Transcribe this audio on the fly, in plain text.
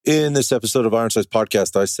In this episode of Ironside's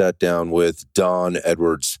podcast, I sat down with Don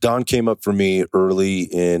Edwards. Don came up for me early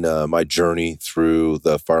in my journey through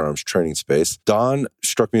the firearms training space. Don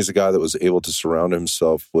struck me as a guy that was able to surround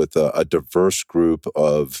himself with a diverse group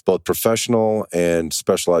of both professional and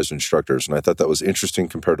specialized instructors. And I thought that was interesting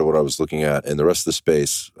compared to what I was looking at in the rest of the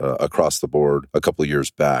space across the board a couple of years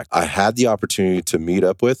back. I had the opportunity to meet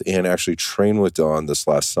up with and actually train with Don this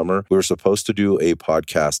last summer. We were supposed to do a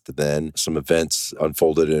podcast then. Some events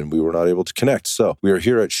unfolded and we were not able to connect. So we are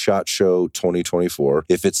here at SHOT Show 2024.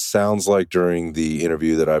 If it sounds like during the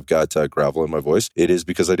interview that I've got gravel in my voice, it is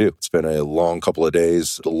because I do. It's been a long couple of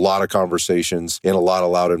days, a lot of conversations in a lot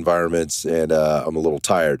of loud environments, and I'm a little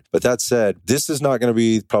tired. But that said, this is not going to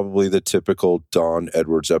be probably the typical Don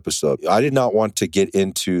Edwards episode. I did not want to get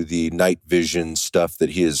into the night vision stuff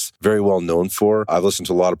that he is very well known for. I've listened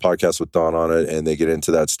to a lot of podcasts with Don on it, and they get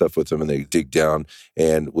into that stuff with him and they dig down.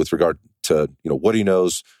 And with regard to what he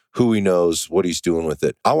knows, who he knows, what he's doing with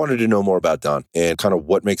it. I wanted to know more about Don and kind of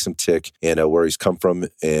what makes him tick and where he's come from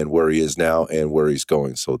and where he is now and where he's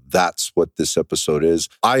going. So that's what this episode is.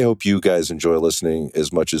 I hope you guys enjoy listening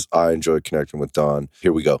as much as I enjoy connecting with Don.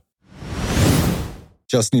 Here we go.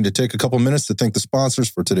 Just need to take a couple minutes to thank the sponsors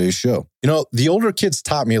for today's show. The older kids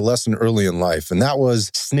taught me a lesson early in life, and that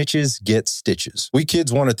was snitches get stitches. We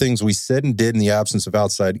kids wanted things we said and did in the absence of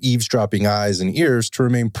outside eavesdropping eyes and ears to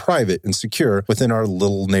remain private and secure within our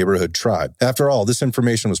little neighborhood tribe. After all, this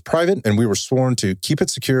information was private, and we were sworn to keep it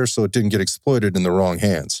secure so it didn't get exploited in the wrong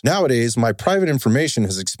hands. Nowadays, my private information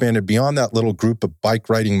has expanded beyond that little group of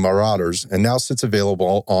bike-riding marauders and now sits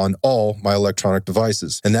available on all my electronic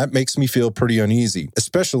devices. And that makes me feel pretty uneasy,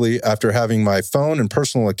 especially after having my phone and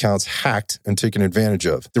personal accounts hacked and taken advantage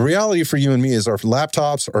of. The reality for you and me is our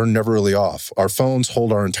laptops are never really off. Our phones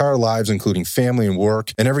hold our entire lives, including family and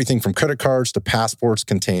work, and everything from credit cards to passports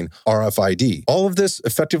contain RFID. All of this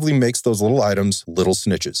effectively makes those little items little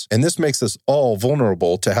snitches. And this makes us all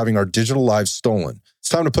vulnerable to having our digital lives stolen. It's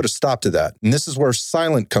time to put a stop to that. And this is where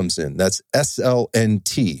Silent comes in. That's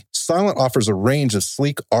SLNT. Silent offers a range of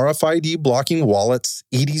sleek RFID blocking wallets,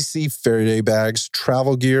 EDC Faraday bags,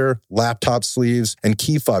 travel gear, laptop sleeves, and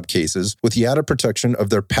key fob cases with the added protection of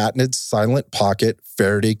their patented Silent Pocket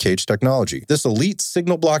Faraday cage technology. This elite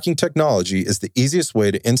signal blocking technology is the easiest way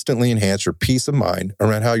to instantly enhance your peace of mind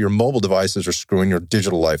around how your mobile devices are screwing your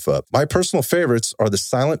digital life up. My personal favorites are the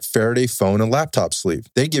Silent Faraday phone and laptop sleeve.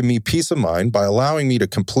 They give me peace of mind by allowing me to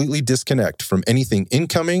completely disconnect from anything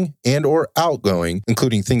incoming and or outgoing,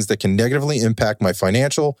 including things that can negatively impact my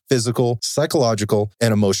financial, physical, psychological,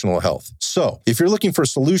 and emotional health. So, if you're looking for a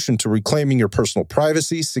solution to reclaiming your personal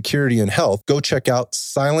privacy, security, and health, go check out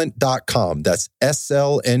silent.com. That's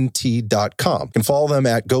SLNT.com. You can follow them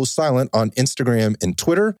at Go Silent on Instagram and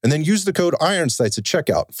Twitter, and then use the code IronSights at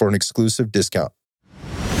checkout for an exclusive discount.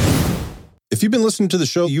 If you've been listening to the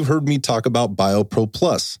show, you've heard me talk about BioPro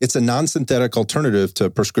Plus. It's a non-synthetic alternative to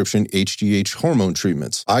prescription HGH hormone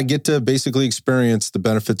treatments. I get to basically experience the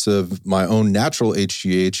benefits of my own natural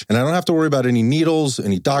HGH, and I don't have to worry about any needles,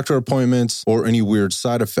 any doctor appointments, or any weird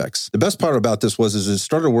side effects. The best part about this is it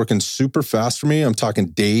started working super fast for me. I'm talking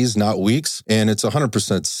days, not weeks, and it's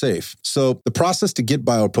 100% safe. So the process to get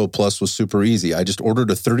BioPro Plus was super easy. I just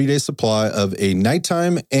ordered a 30-day supply of a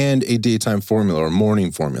nighttime and a daytime formula or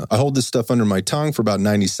morning formula. I hold this stuff under my tongue for about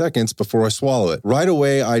 90 seconds before I swallow it. Right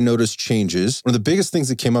away, I noticed changes. One of the biggest things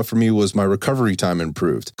that came up for me was my recovery time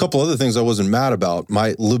improved. A couple other things I wasn't mad about.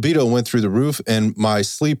 My libido went through the roof and my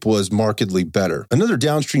sleep was markedly better. Another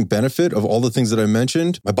downstream benefit of all the things that I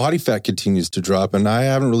mentioned, my body fat continues to drop, and I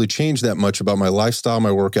haven't really changed that much about my lifestyle, my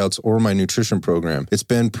workouts, or my nutrition program. It's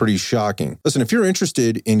been pretty shocking. Listen, if you're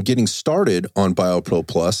interested in getting started on BioPro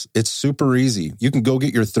Plus, it's super easy. You can go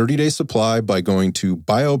get your 30-day supply by going to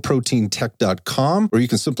bioproteintech.com, or you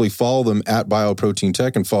can simply follow them at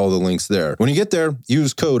bioproteintech and follow the links there. When you get there,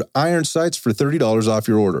 use code IronSights for $30 off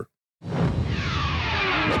your order.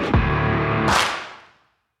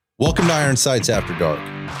 Welcome to Iron Sights After Dark.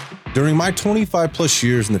 During my 25 plus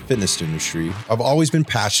years in the fitness industry, I've always been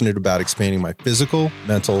passionate about expanding my physical,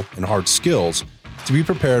 mental, and hard skills to be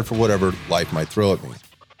prepared for whatever life might throw at me.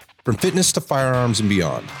 From fitness to firearms and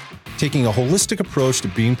beyond, taking a holistic approach to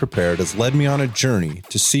being prepared has led me on a journey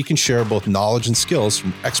to seek and share both knowledge and skills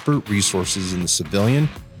from expert resources in the civilian,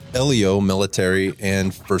 LEO, military,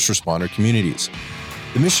 and first responder communities.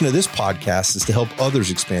 The mission of this podcast is to help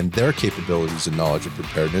others expand their capabilities and knowledge of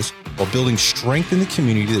preparedness while building strength in the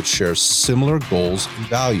community that shares similar goals and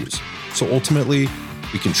values. So ultimately,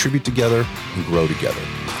 we contribute together and grow together.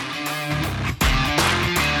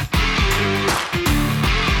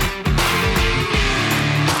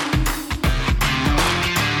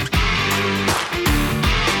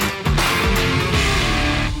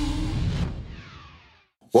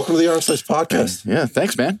 Welcome to the Iron Slice Podcast. Yeah,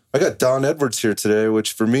 thanks, man. I got Don Edwards here today,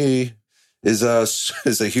 which for me is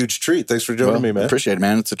a huge treat. Thanks for joining me, man. Appreciate it,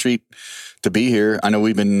 man. It's a treat to be here. I know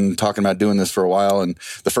we've been talking about doing this for a while, and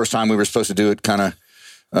the first time we were supposed to do it, kind of,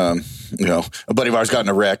 a buddy of ours got in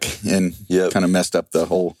a wreck and kind of messed up the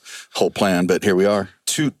whole plan. But here we are.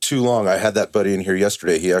 Too long. I had that buddy in here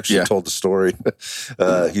yesterday. He actually told the story.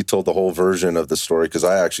 He told the whole version of the story because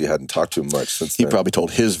I actually hadn't talked to him much since then. He probably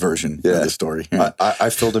told his version of the story. Yeah. I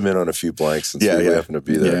filled him in on a few blanks since we happened to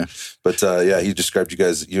be there. Yeah. But he described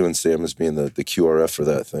you and Sam as being the QRF for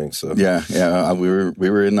that thing. So we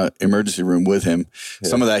were in the emergency room with him. Yeah.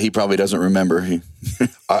 Some of that he probably doesn't remember.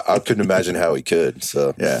 I couldn't imagine how he could.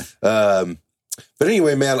 So but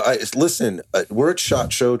anyway, man, listen, we're at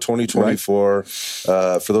SHOT Show 2024. Right.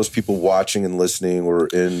 For those people watching and listening, we're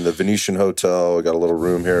in the Venetian Hotel. We got a little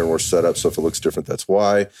room here, and we're set up, so if it looks different, that's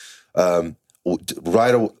why. I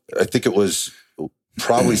think it was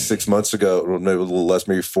probably 6 months ago, or maybe a little less,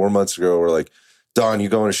 maybe 4 months ago, we're like, Don, you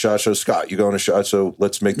going to SHOT Show? Scott, you going to SHOT Show?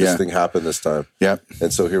 Let's make this thing happen this time. Yeah.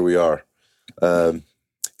 And so here we are.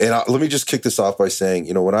 And let me just kick this off by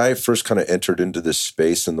saying, when I first kind of entered into this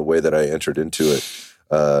space and the way that I entered into it,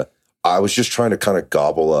 I was just trying to kind of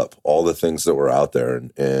gobble up all the things that were out there.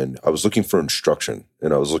 And I was looking for instruction,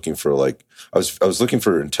 and I was looking for I was looking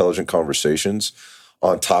for intelligent conversations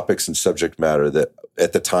on topics and subject matter that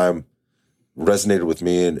at the time resonated with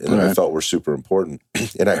me and I felt were super important.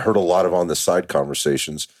 And I heard a lot of on the side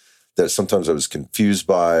conversations that sometimes I was confused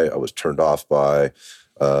by, I was turned off by,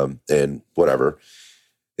 and whatever.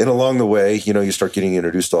 And along the way, you start getting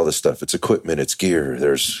introduced to all this stuff. It's equipment, it's gear,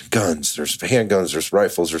 there's guns, there's handguns, there's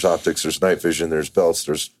rifles, there's optics, there's night vision, there's belts,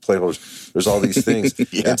 there's plate holders, there's all these things.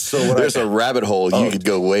 And so there's a rabbit hole you could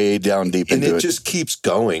go way down deep into it. And it just keeps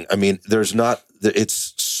going. I mean,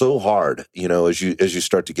 it's so hard, as you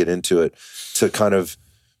start to get into it, to kind of,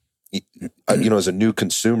 as a new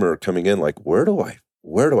consumer coming in, like, where do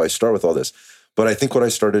I start with all this? But I think what I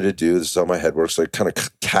started to do, this is how my head works, like kind of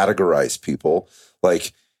categorize people.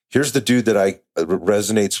 Like, here's the dude that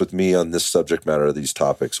resonates with me on this subject matter of these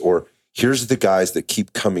topics, or here's the guys that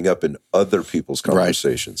keep coming up in other people's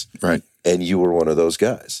conversations. Right. And you were one of those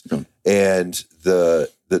guys. Yeah. And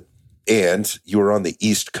and you were on the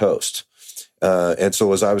East Coast. And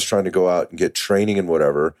so as I was trying to go out and get training and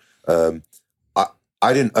whatever,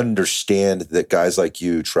 I didn't understand that guys like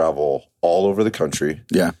you travel all over the country.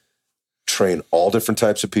 Yeah. Train all different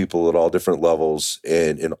types of people at all different levels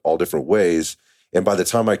and in all different ways. And by the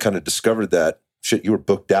time I kind of discovered that, you were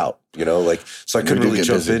booked out, so I couldn't really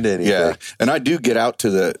jump into anything. Yeah. And I do get out to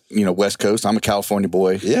the, West Coast. I'm a California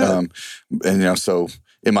boy. Yeah. And, so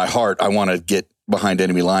in my heart, I want to get behind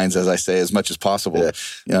enemy lines, as I say, as much as possible.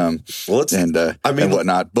 Yeah. And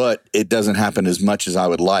whatnot. But it doesn't happen as much as I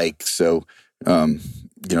would like. So,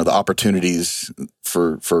 the opportunities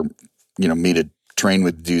for me to train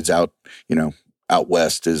with dudes out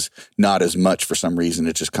west is not as much for some reason.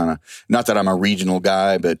 It's just kind of, not that I'm a regional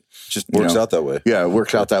guy, but just works out that way. Yeah, it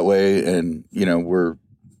works out that way. And, we're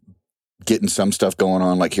getting some stuff going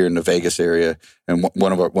on like here in the Vegas area. And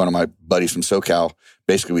one of my buddies from SoCal,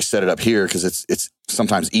 basically we set it up here because it's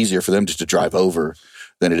sometimes easier for them just to drive over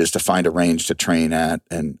than it is to find a range to train at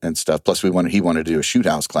and stuff. Plus he wanted to do a shoot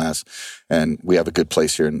house class, and we have a good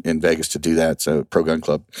place here in Vegas to do that. So Pro Gun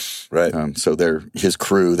Club. Right. So his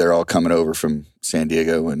crew, they're all coming over from San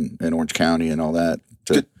Diego and Orange County and all that.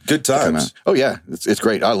 Good times. Oh yeah. It's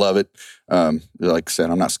great. I love it. Like I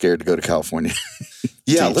said, I'm not scared to go to California.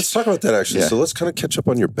 Yeah. Let's talk about that actually. Yeah. So let's kind of catch up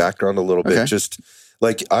on your background a little bit. Okay. Just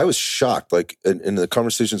like, I was shocked, like in the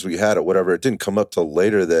conversations we had or whatever, it didn't come up till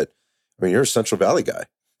later that, you're a Central Valley guy.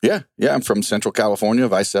 Yeah. Yeah. I'm from Central California,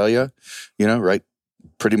 Visalia, right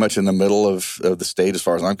pretty much in the middle of the state as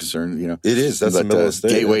far as I'm concerned, It is. That's the middle of the state.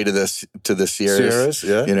 Gateway to the Sierras.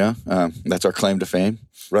 Yeah. That's our claim to fame.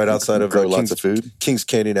 Right outside of lots of food. Kings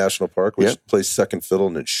Canyon National Park, which plays second fiddle,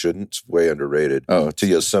 and it shouldn't. It's way underrated. To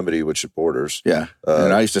Yosemite, which it borders. Yeah.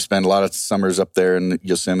 And I used to spend a lot of summers up there in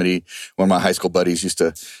Yosemite. One of my high school buddies used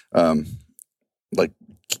to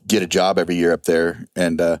get a job every year up there,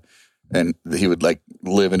 and he would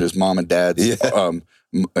live in his mom and dad's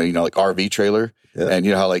RV trailer. Yeah. And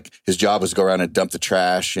you know how like his job was to go around and dump the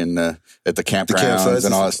trash in at the campgrounds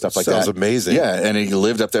and all that stuff like that. Sounds amazing. Yeah, and he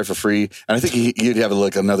lived up there for free. And I think he'd have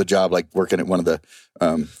another job like working at one of the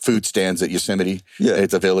food stands at Yosemite, at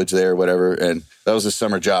the village there or whatever. And that was his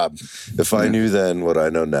summer job. If I knew then what I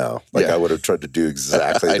know now, I would have tried to do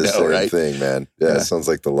exactly the same thing, man. Yeah, it sounds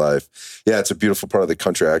like the life. Yeah, it's a beautiful part of the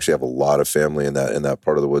country. I actually have a lot of family in that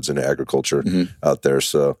part of the woods and agriculture out there.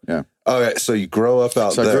 So yeah. All right, so you grow up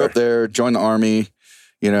out there. So I grew up there, joined the Army,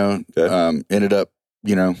 ended up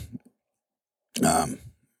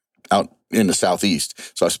out in the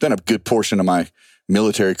Southeast. So I spent a good portion of my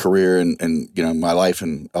military career and my life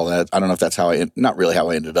and all that. I don't know if that's not really how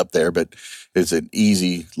I ended up there, but it's an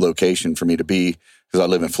easy location for me to be because I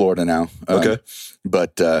live in Florida now. Okay.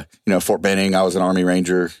 But Fort Benning, I was an Army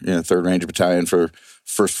Ranger, 3rd Ranger Battalion for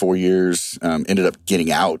first 4 years, ended up getting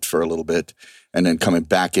out for a little bit and then coming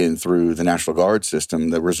back in through the National Guard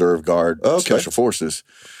system, the Reserve Guard, Special Forces,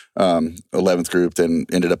 11th Group, then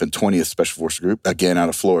ended up in 20th Special Forces Group, again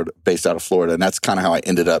based out of Florida. And that's kind of how I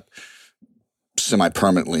ended up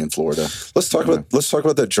semi-permanently in Florida. Let's talk about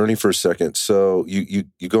that journey for a second. So you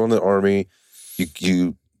go in the Army,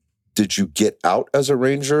 did you get out as a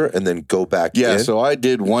Ranger and then go back in? Yeah, so I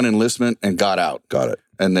did one enlistment and got out. Got it.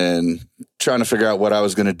 And then trying to figure out what I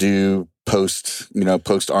was going to do post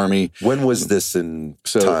Army. When was this in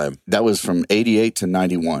time? That was from 88 to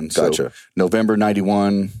 91. Gotcha. So November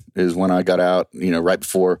 91 is when I got out, right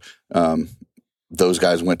before those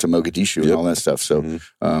guys went to Mogadishu and all that stuff. So,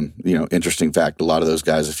 interesting fact, a lot of those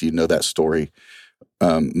guys, if you know that story,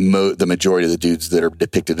 the majority of the dudes that are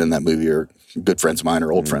depicted in that movie are good friends of mine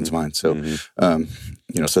or old friends of mine. So,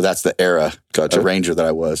 so that's the era of Ranger that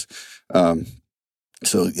I was.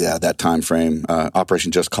 So yeah, that time frame,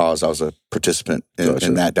 Operation Just Cause, I was a participant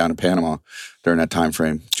in that down in Panama during that time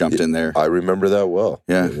frame. Jumped in there. I remember that well.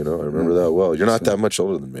 Yeah, I remember that well. You're not that much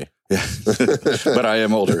older than me. Yeah, but I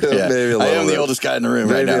am older. Yeah, maybe a little I am the oldest guy in the room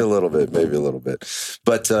right now. Maybe a little bit.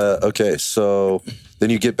 But okay, so then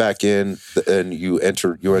you get back in and you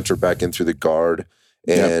enter back in through the Guard,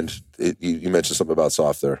 and you mentioned something about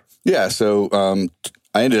soft there. Yeah, so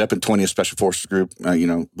I ended up in 20th Special Forces Group.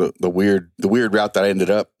 The weird route that I ended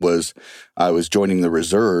up was I was joining the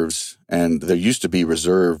reserves, and there used to be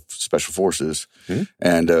reserve Special Forces,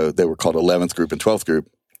 and they were called 11th Group and 12th Group,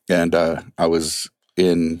 and I was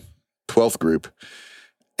in 12th Group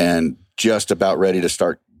and just about ready to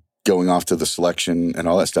start going off to the selection and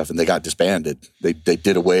all that stuff, and they got disbanded. They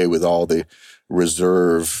did away with all the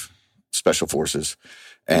reserve Special Forces,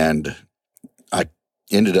 and I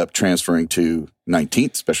ended up transferring to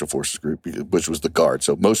 19th Special Forces Group, which was the Guard.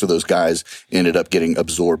 So most of those guys ended up getting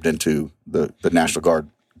absorbed into the National Guard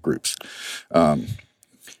groups.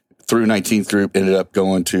 Through 19th Group, ended up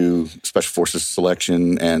going to Special Forces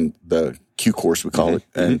Selection and the Q course, we call it,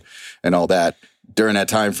 and all that. During that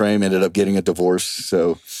time frame, ended up getting a divorce.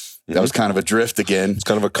 So that was kind of a drift again. It's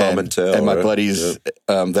kind of a common tale. And my buddies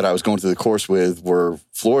that I was going through the course with were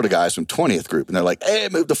Florida guys from 20th Group. And they're like, hey,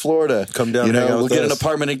 move to Florida. Come down, we'll get an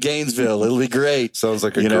apartment in Gainesville. It'll be great. Sounds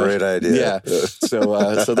like a great idea. Yeah.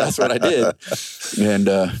 So that's what I did. And,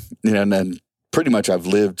 and then pretty much I've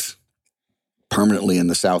lived permanently in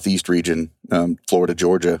the Southeast region, Florida,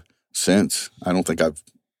 Georgia, since. I don't think I've,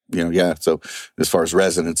 so as far as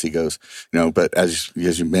residency goes, but as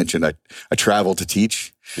you mentioned, I travel to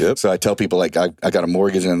teach. Yep. So I tell people, like, I got a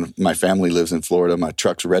mortgage and my family lives in Florida. My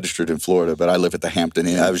truck's registered in Florida, but I live at the Hampton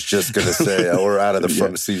Inn. I was just going to say, or out of the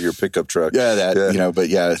front seat of your pickup truck.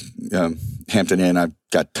 Hampton Inn, I've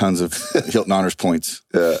got tons of Hilton Honors points.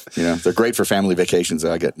 They're great for family vacations.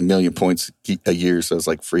 I get 1 million points a year, so it's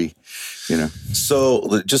like free,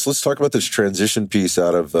 So just let's talk about this transition piece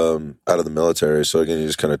out of the military. So again, you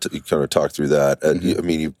just kind of talk through that. I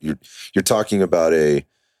mean, you're talking about a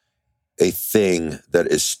thing that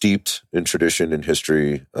is steeped in tradition and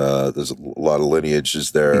history. There's a lot of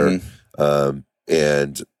lineages there.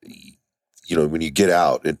 And, when you get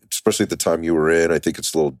out, and especially at the time you were in, I think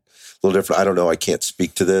it's a little different. I don't know. I can't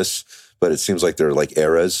speak to this, but it seems like there are like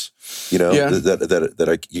eras,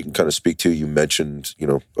 that you can kind of speak to. You mentioned,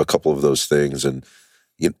 a couple of those things, and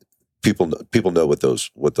people know what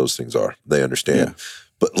those things are. They understand. Yeah.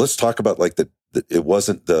 But let's talk about like it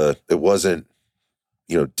wasn't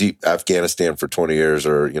deep Afghanistan for 20 years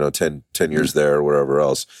or, 10 years there or wherever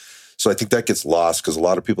else. So I think that gets lost because a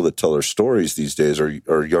lot of people that tell their stories these days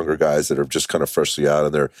are younger guys that are just kind of freshly out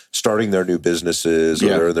and they're starting their new businesses or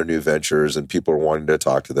they're in their new ventures, and people are wanting to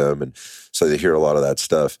talk to them. And so they hear a lot of that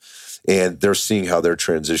stuff, and they're seeing how they're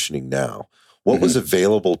transitioning now. What was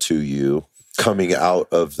available to you coming out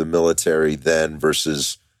of the military then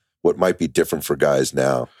versus what might be different for guys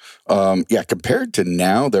now? Compared to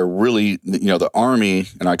now, they're really, the Army,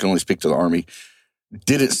 and I can only speak to the Army,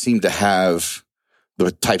 didn't seem to have the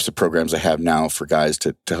types of programs they have now for guys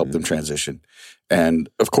to help them transition. And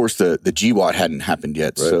of course, the GWAT hadn't happened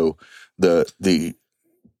yet. Right. So the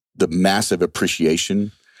massive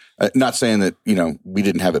appreciation Not saying that, we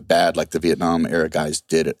didn't have it bad like the Vietnam era guys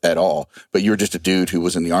did at all, but you were just a dude who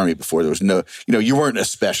was in the Army before. There was no, you weren't a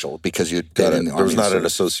special because you'd been in the Army. There was not an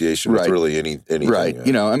association with really anything. Right.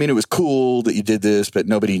 Yeah. It was cool that you did this, but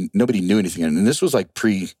nobody knew anything. And this was like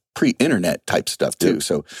pre-internet type stuff too.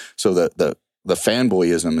 Yep. So the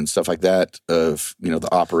fanboyism and stuff like that of, the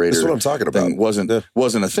operator. That's what I'm talking about. Wasn't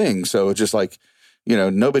a thing. So it's just like,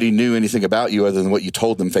 nobody knew anything about you other than what you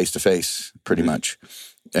told them face to face pretty much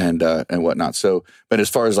and whatnot. So, but as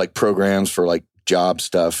far as like programs for like job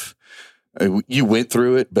stuff, you went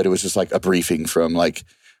through it, but it was just like a briefing from like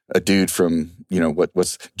a dude from,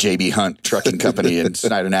 what's JB Hunt Trucking Company and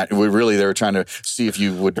Snyder Nat. They were trying to see if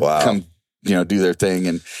you would come, do their thing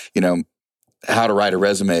and, how to write a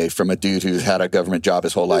resume from a dude who's had a government job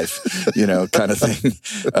his whole life, kind of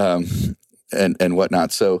thing, and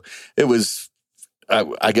whatnot. So it was,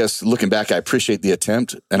 I guess looking back, I appreciate the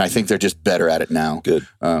attempt, and I think they're just better at it now. Good.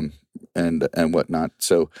 And whatnot.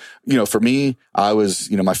 So, for me, I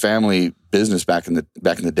was, my family business back in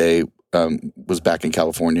the day, was back in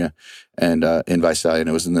California and, in Visalia, and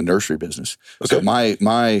it was in the nursery business. Okay. So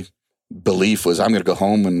my belief was I'm going to go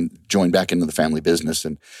home and join back into the family business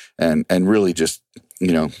and really just,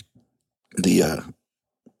 the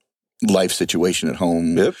life situation at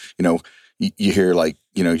home. Yep. You hear like,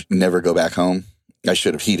 never go back home. I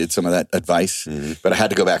should have heeded some of that advice, but I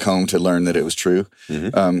had to go back home to learn that it was true,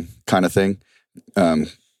 kind of thing.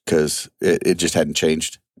 Cause it just hadn't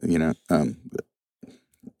changed,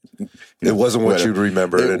 it wasn't what you'd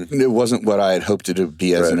remember. It wasn't what I had hoped it to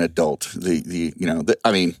be as an adult.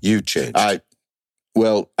 You changed.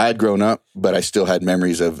 I'd grown up, but I still had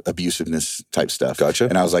memories of abusiveness type stuff. Gotcha.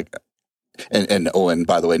 And I was like, and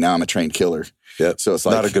by the way, now I'm a trained killer. Yeah. So it's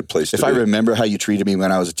like, not a good place to be. If I remember how you treated me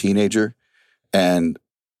when I was a teenager, and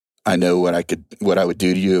I know what I would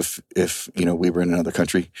do to you if we were in another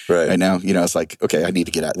country right now, it's like, okay, I need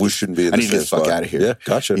to get out. We shouldn't be in I need to get the fuck out of here. Yeah.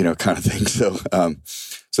 Gotcha. Kind of thing. So,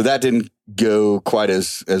 so that didn't go quite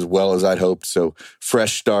as well as I'd hoped. So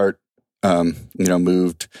fresh start,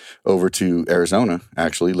 moved over to Arizona,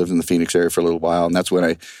 actually lived in the Phoenix area for a little while. And that's when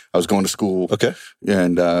I was going to school. Okay.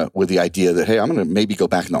 And, with the idea that, hey, I'm going to maybe go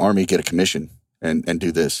back in the Army, get a commission and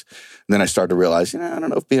do this. And then I started to realize, I don't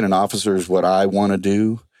know if being an officer is what I want to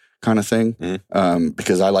do kind of thing.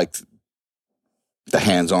 Because I liked the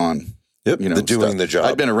hands-on. Yep, doing the job.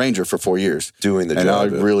 I'd been a ranger for 4 years. Doing the job. And I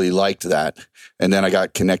really liked that. And then I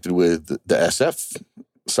got connected with the SF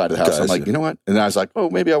side of the house. Guys, I'm like, you know what? And I was like,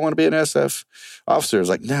 oh, maybe I want to be an SF officer. I was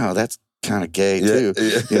like, no, that's kind of gay too.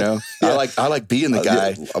 Yeah. I like being the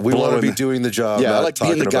guy. We want to be doing the job. Yeah, I like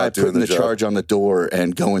being the guy putting the charge on the door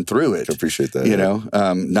and going through it. I appreciate that.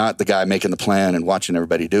 Not the guy making the plan and watching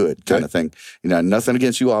everybody do it kind of thing. Nothing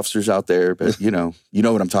against you officers out there, but you know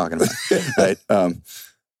what I'm talking about. Right.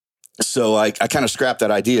 So I kind of scrapped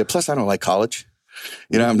that idea. Plus, I don't like college.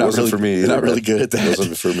 I'm not really for me. Not really good at that. It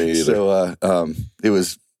wasn't for me either. So it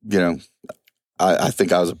was. I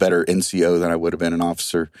think I was a better NCO than I would have been an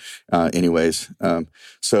officer, anyways.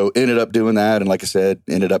 So ended up doing that, and like I said,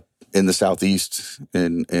 ended up in the Southeast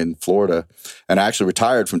in Florida, and I actually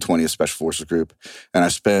retired from 20th Special Forces Group, and I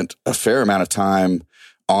spent a fair amount of time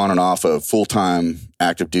on and off of full-time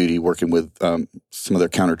active duty working with some of their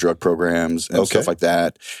counter-drug programs and stuff like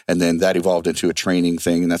that. And then that evolved into a training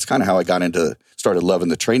thing. And that's kind of how I started loving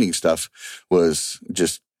the training stuff. Was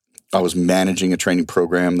just, I was managing a training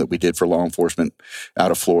program that we did for law enforcement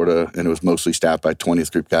out of Florida. And it was mostly staffed by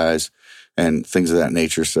 20th Group guys and things of that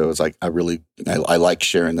nature. So it's like, I like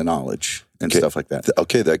sharing the knowledge and stuff like that.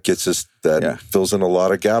 Okay. That gets us, fills in a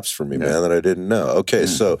lot of gaps for me, man, that I didn't know. Okay.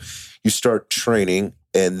 So you start training.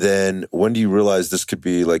 And then when do you realize this could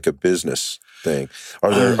be like a business thing?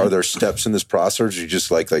 Are there steps in this process, or do you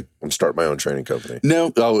just like I'm starting my own training company? No,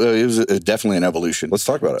 it was definitely an evolution. Let's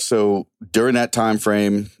talk about it. So during that time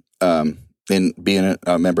frame, in being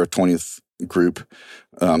a member of 20th Group,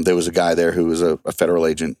 there was a guy there who was a federal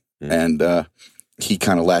agent, and he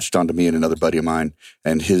kind of latched onto me and another buddy of mine.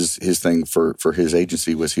 And his thing for his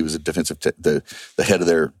agency was he was a the head of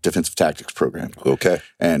their defensive tactics program. Okay.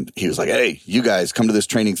 And he was like, hey, you guys come to this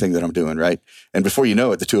training thing that I'm doing, right? And before you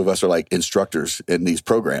know it, the two of us are like instructors in these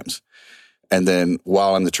programs. And then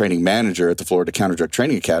while I'm the training manager at the Florida Counter-Drug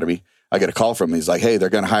Training Academy, I get a call from him. He's like, hey, they're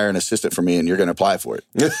going to hire an assistant for me and you're going to apply for it.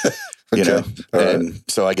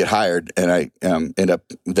 So I get hired and I end up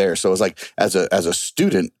there. So it was like, as a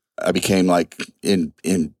student, I became like in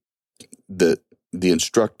the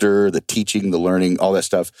instructor, the teaching, the learning, all that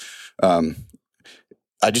stuff.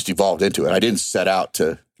 I just evolved into it. I didn't set out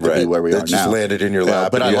to be where we are now. It just landed in your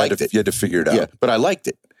lap, but I liked it. You had to figure it out. Yeah, but I liked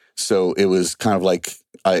it. So it was kind of like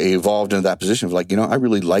I evolved into that position of like, I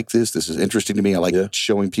really like this. This is interesting to me. I like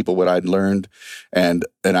showing people what I'd learned. And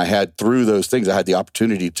I had, through those things, I had the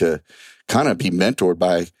opportunity to kind of be mentored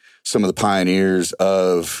by some of the pioneers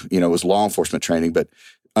of, it was law enforcement training, but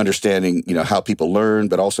understanding, how people learn,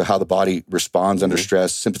 but also how the body responds under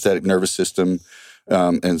stress, sympathetic nervous system,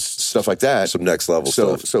 and stuff like that. Some next level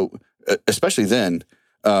stuff. So especially then,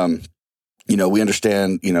 we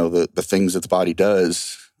understand, the things that the body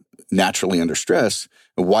does naturally under stress.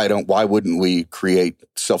 Why wouldn't we create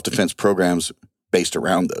self-defense programs based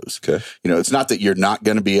around those? Okay. It's not that you're not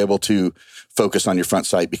going to be able to focus on your front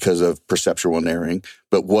sight because of perceptual narrowing,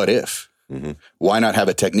 but what if? Mm-hmm. Why not have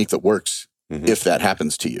a technique that works if that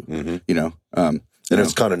happens to you? Mm-hmm. And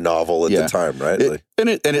it's kind of novel at the time, right? And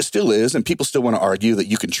it still is, and people still want to argue that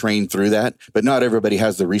you can train through that, but not everybody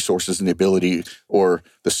has the resources and the ability or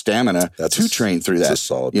the stamina to train through that. That's a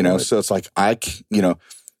solid point. So it's like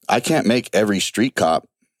I can't make every street cop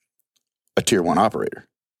a tier 1 operator.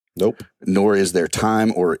 Nope. Nor is there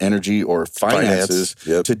time or energy or finances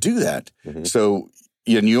to do that. Mm-hmm. So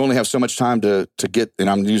you only have so much time to get, and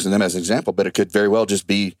I'm using them as an example, but it could very well just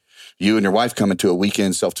be you and your wife coming to a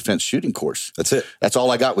weekend self-defense shooting course. That's it. That's all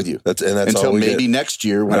I got with you. That's until all maybe next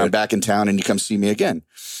year when I'm back in town and you come see me again.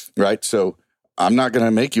 Right. So I'm not going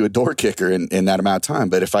to make you a door kicker in that amount of time.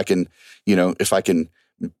 But if I can,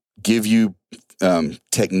 give you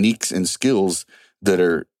techniques and skills that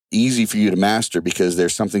are easy for you to master because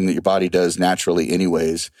there's something that your body does naturally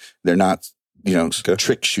anyways. They're not,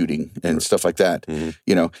 trick shooting and stuff like that.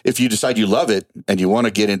 Mm-hmm. If you decide you love it and you want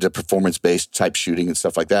to get into performance-based type shooting and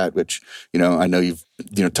stuff like that, which, I know you've,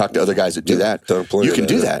 talked to other guys that do that. You can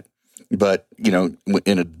do that. But, in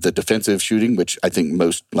the defensive shooting, which I think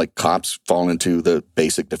most like cops fall into the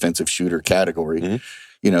basic defensive shooter category,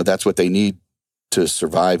 that's what they need to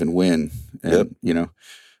survive and win. And,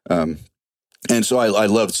 and so I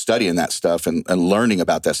loved studying that stuff and learning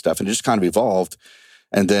about that stuff, and it just kind of evolved.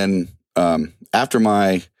 And then after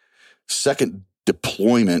my second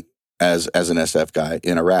deployment as an SF guy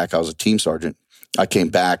in Iraq, I was a team sergeant. I came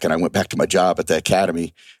back and I went back to my job at the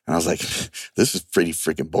academy, and I was like, this is pretty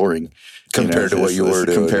freaking boring compared to what you were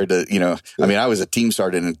doing. Compared to, I was a team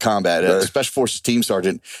sergeant in combat, a special forces team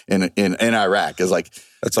sergent in Iraq. It's like,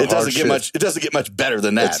 it doesn't get much better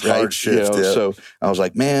than that. It's right? Hard shift, So I was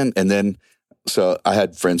like, man. And then, so I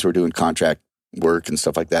had friends who were doing contract work and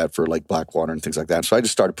stuff like that for like Blackwater and things like that. So I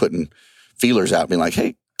just started putting feelers out, being like,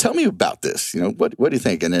 hey, tell me about this. What do you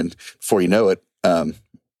think? And then before you know it,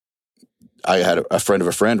 I had a friend of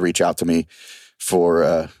a friend reach out to me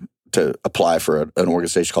to apply for an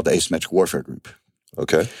organization called the Asymmetric Warfare Group.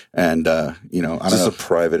 Okay. And, Is this a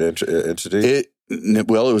private entity? It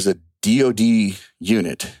was a DOD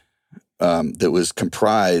unit that was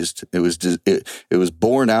comprised. It was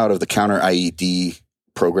born out of the counter IED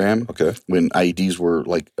program. Okay. When IEDs were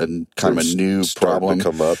like a kind of a new problem to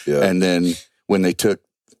come up. Yeah. And then when they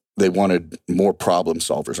wanted more problem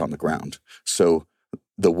solvers on the ground. So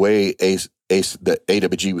the way the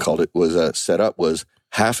AWG, we called it, was set up was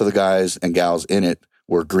half of the guys and gals in it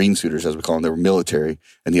were green suiters, as we call them. They were military,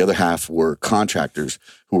 and the other half were contractors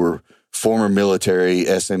who were former military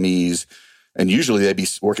SMEs, and usually they'd be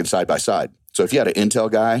working side by side. So if you had an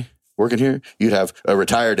intel guy working here, you'd have a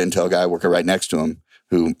retired intel guy working right next to him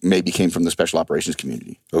who maybe came from the special operations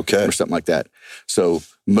community. Okay. Or something like that. So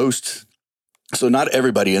not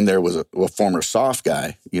everybody in there was a former SOF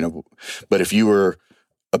guy, but if you were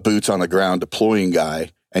a boots on the ground deploying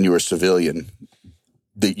guy and you were a civilian,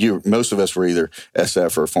 most of us were either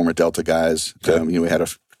SF or former Delta guys. Okay. We had a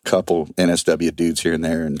couple NSW dudes here and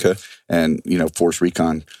there, and Force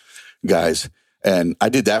Recon guys. And I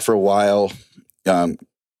did that for a while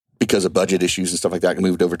because of budget issues and stuff like that. I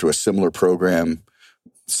moved over to a similar program,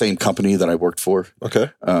 same company that I worked for. Okay.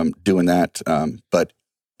 Doing that. But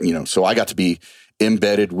so I got to be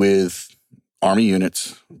embedded with Army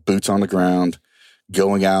units, boots on the ground,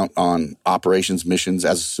 going out on operations missions.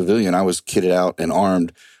 As a civilian, I was kitted out and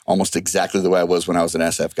armed almost exactly the way I was when I was an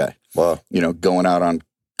SF guy. Wow. Going out on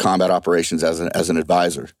combat operations as an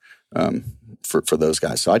advisor for those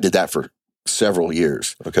guys. So I did that for several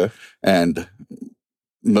years. Okay. And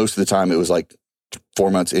most of the time it was like 4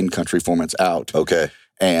 months in country, 4 months out. Okay.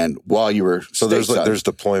 And while you were there's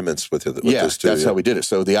deployments with this too. That's how we did it.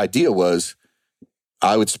 So the idea was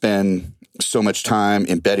I would spend so much time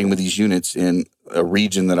embedding with these units in a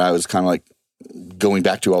region that I was kind of like going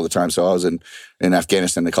back to all the time. So I was in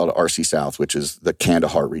Afghanistan. They called it RC South, which is the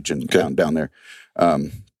Kandahar region down there.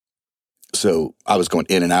 So I was going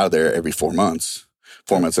in and out of there every 4 months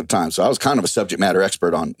at a time. So I was kind of a subject matter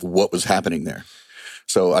expert on what was happening there.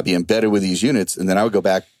 So I'd be embedded with these units, and then I would go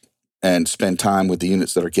back and spend time with the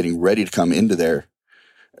units that are getting ready to come into there,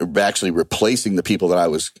 actually replacing the people that I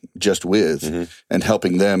was just with and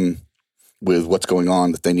helping them with what's going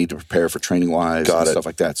on that they need to prepare for training wise and stuff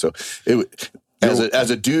like that. So as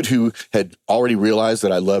a dude who had already realized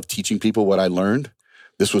that I love teaching people what I learned,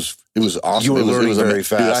 it was awesome. You were learning very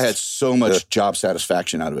fast. Dude, I had so much job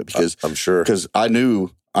satisfaction out of it because I'm sure, because I knew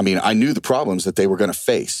the problems that they were going to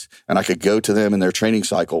face, and I could go to them in their training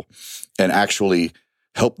cycle and actually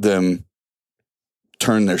help them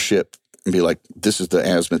turn their ship and be like, this is the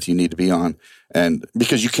azimuth you need to be on. And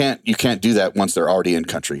because you can't do that once they're already in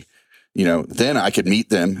country. Then I could meet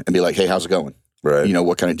them and be like, hey, how's it going? Right.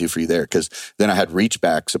 What can I do for you there? Because then I had reach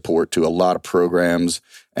back support to a lot of programs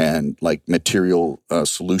and like material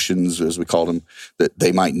solutions, as we called them, that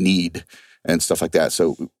they might need and stuff like that.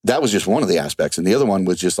 So that was just one of the aspects. And the other one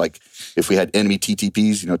was just like, if we had enemy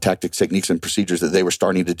TTPs, tactics, techniques, and procedures that they were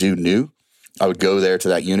starting to do new, I would go there to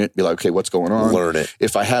that unit, be like, okay, what's going on? Learn it.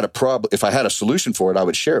 If I had a solution for it, I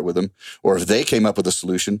would share it with them. Or if they came up with a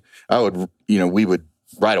solution, we would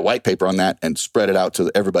write a white paper on that and spread it out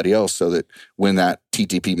to everybody else so that when that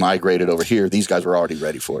TTP migrated over here, these guys were already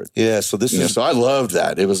ready for it. Yeah. So so I loved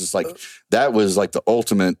that. It was just like, that was like the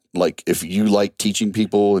ultimate, like if you like teaching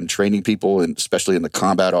people and training people and especially in the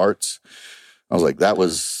combat arts, I was like, I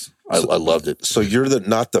loved it. So you're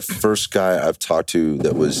not the first guy I've talked to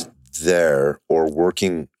that was there or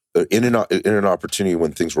working in an opportunity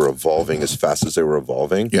when things were evolving as fast as they were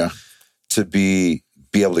evolving. Yeah. To be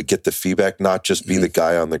able to get the feedback, not just be the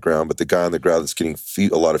guy on the ground, but the guy on the ground that's getting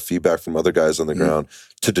a lot of feedback from other guys on the ground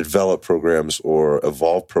to develop programs or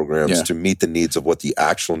evolve programs to meet the needs of what the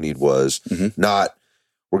actual need was. Not,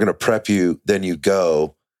 we're going to prep you, then you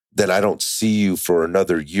go, then I don't see you for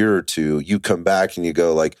another year or two. You come back and you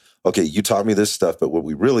go like, okay, you taught me this stuff, but what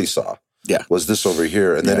we really saw was this over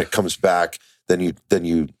here. And then it comes back, then you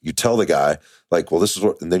tell the guy like, well, this is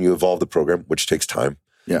what, and then you evolve the program, which takes time.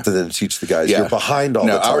 Yeah. To then teach the guys. You're behind all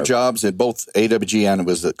the time. Our jobs at both AWG and it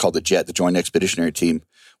was called the JET, the Joint Expeditionary Team,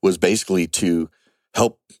 was basically to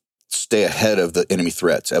help stay ahead of the enemy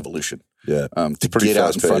threats evolution. Yeah. To get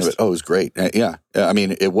out in front of it. Oh, it was great.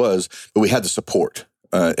 It was, but we had the support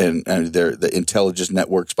and the intelligence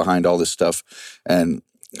networks behind all this stuff. And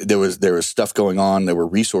there was stuff going on. There were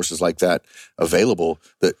resources like that available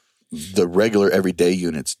that the regular everyday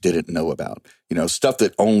units didn't know about. Stuff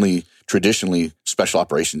that only traditionally special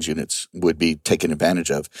operations units would be taken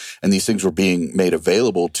advantage of. And these things were being made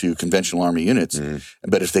available to conventional Army units.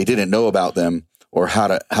 But if they didn't know about them or how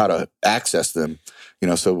to access them,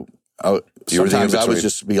 sometimes I would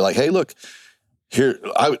just be like, hey, look, here,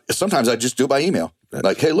 sometimes I just do it by email.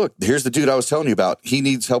 Like, hey, look, here's the dude I was telling you about. He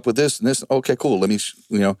needs help with this and this. Okay, cool. Let me,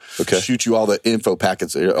 shoot you all the info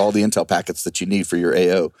packets, all the intel packets that you need for your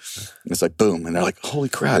AO. And it's like, boom. And they're like, holy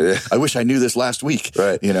crap. I wish I knew this last week.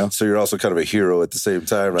 Right. So you're also kind of a hero at the same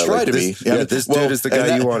time, right? Try to be. This dude is the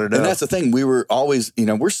guy you want to know. And that's the thing. We were always,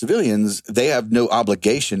 we're civilians. They have no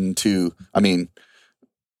obligation to,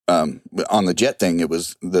 on the JET thing, it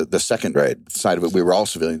was the second side of it. We were all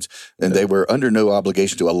civilians, and they were under no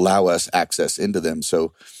obligation to allow us access into them.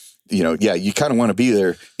 So, you kind of want to be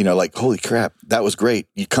there. Like, holy crap, that was great.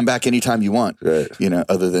 You come back anytime you want. Right.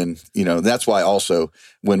 Other than that's why also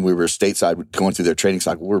when we were stateside going through their training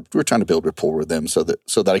cycle, we're trying to build rapport with them so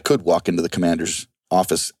that I could walk into the commander's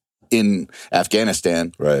office in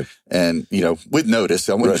Afghanistan, right? And with notice,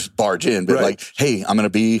 I wouldn't just barge in, but like, hey, I'm going to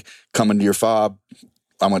be coming to your fob.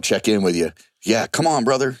 I'm going to check in with you. Yeah, come on,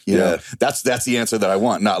 brother. That's the answer that I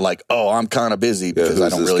want. Not like, oh, I'm kind of busy because I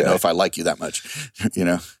don't really know if I like you that much.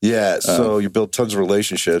 Yeah. So you build tons of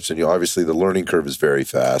relationships, and obviously the learning curve is very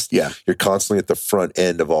fast. Yeah. You're constantly at the front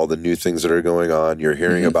end of all the new things that are going on. You're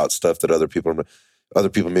hearing about stuff that other people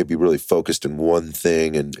may be really focused in one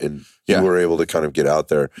thing, and you were able to kind of get out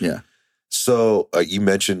there. Yeah. So you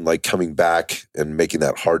mentioned like coming back and making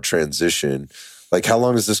that hard transition. Like, how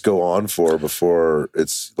long does this go on for before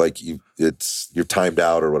it's like you're timed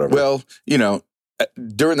out or whatever? Well,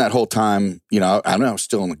 during that whole time, I was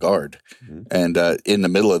still in the Guard, and in the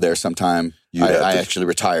middle of there, sometime I actually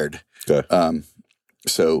retired. Okay.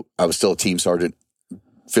 So I was still a team sergeant,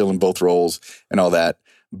 filling both roles and all that,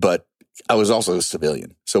 but I was also a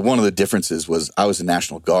civilian. So one of the differences was I was a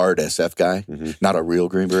National Guard SF guy, not a real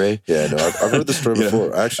Green Beret. Yeah, no, I've heard the story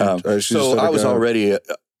before. So I was already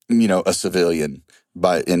a civilian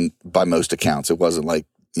by most accounts. It wasn't like,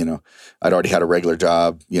 I'd already had a regular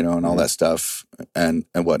job, and all that stuff and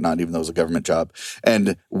whatnot, even though it was a government job.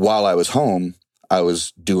 And while I was home, I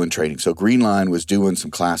was doing training. So Greenline was doing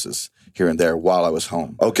some classes here and there while I was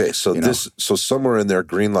home. Okay. So so somewhere in there,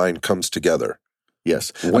 Greenline comes together.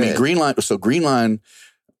 Yes. When? Greenline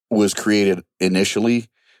was created initially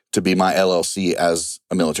to be my LLC as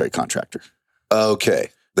a military contractor. Okay.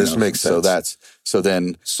 This makes sense. So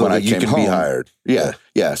then when I came home, be hired.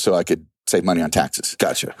 Yeah. So I could save money on taxes.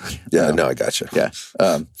 Gotcha. Yeah. No, I gotcha. Yeah.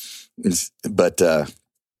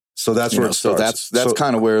 So that's where it starts. So that's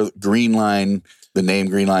kind of where Greenline, the name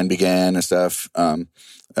Greenline began and stuff.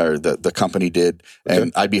 Or the company did.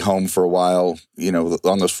 And I'd be home for a while,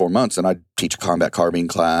 on those 4 months, and I'd teach a combat carbine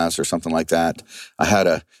class or something like that. I had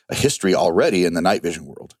a history already in the night vision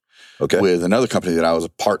world. With another company that I was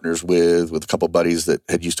partners with a couple of buddies that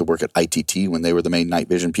had used to work at ITT when they were the main night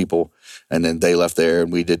vision people. And then they left there,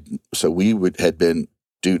 and had been,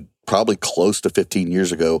 probably close to 15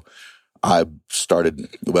 years ago, I started,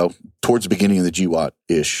 towards the beginning of the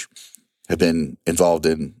GWAT-ish, have been involved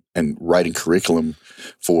in and writing curriculum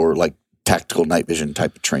for like tactical night vision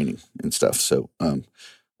type of training and stuff. So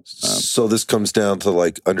this comes down to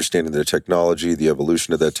like understanding the technology, the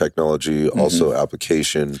evolution of that technology, also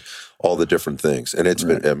application, all the different things. And it's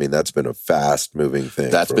been, that's been a fast moving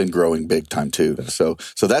thing. That's been growing big time too. So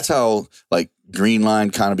that's how like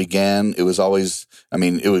Greenline kind of began. It was always,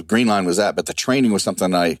 Greenline was that, but the training was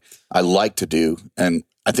something I like to do. And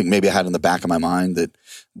I think maybe I had in the back of my mind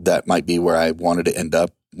that might be where I wanted to end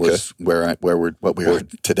up. Was what we are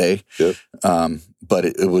today. Yep. But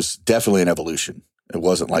it was definitely an evolution. It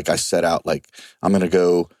wasn't like I set out like I'm going to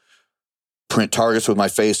go print targets with my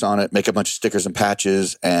face on it, make a bunch of stickers and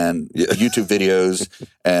patches and YouTube videos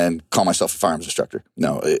and call myself a firearms instructor.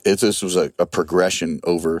 No, this was a progression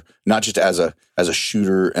over not just as a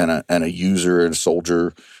shooter and a user and a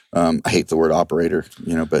soldier. I hate the word operator,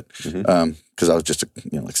 but because I was just,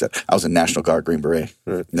 like I said, I was a National Guard Green Beret.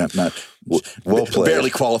 Right. Not well played. Barely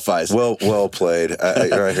qualifies. Well played.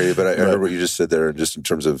 I hear you, but I heard what you just said there, just in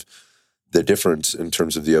terms of the difference in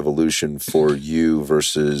terms of the evolution for you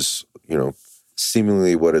versus,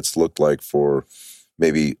 seemingly what it's looked like for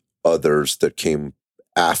maybe others that came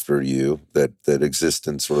after you that exist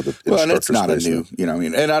in sort of the and it's not space. A new,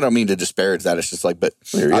 and I don't mean to disparage that. It's just like, but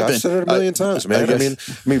I've said it a million times, man. I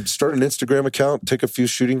mean, start an Instagram account, take a few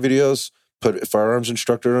shooting videos, put firearms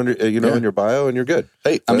instructor under, in your bio, and you're good.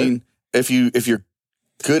 Hey, right? I mean, if you're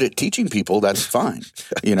good at teaching people, that's fine,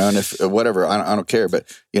 and if whatever, I don't care. But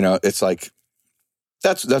it's like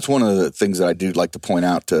that's one of the things that I do like to point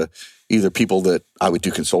out to either people that I would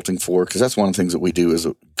do consulting for, because that's one of the things that we do is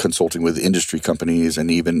consulting with industry companies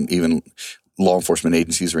and even law enforcement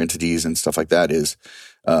agencies or entities and stuff like that is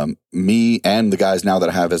me and the guys now that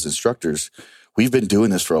I have as instructors, we've been doing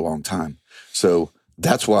this for a long time. So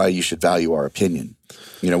that's why you should value our opinion.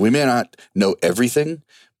 We may not know everything,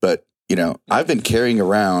 but, I've been carrying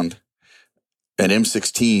around an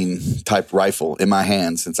M16 type rifle in my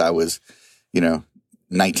hand since I was,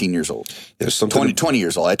 19 years old. 20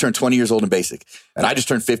 years old. I turned 20 years old in basic, and I just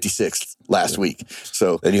turned 56 last week.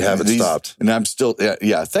 So, and you haven't stopped. And I'm still,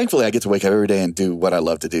 thankfully I get to wake up every day and do what I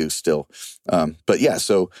love to do still.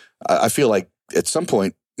 So I feel like at some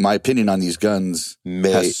point, my opinion on these guns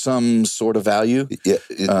has some sort of value. Yeah,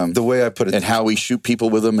 the way I put it, and how we shoot people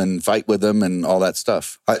with them and fight with them and all that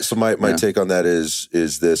stuff. So my take on that is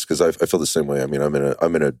this, because I feel the same way. I mean, I'm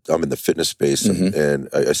in the fitness space, and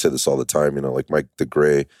I say this all the time. Like the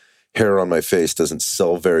gray hair on my face doesn't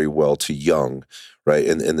sell very well to young, right?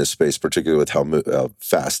 In this space, particularly with how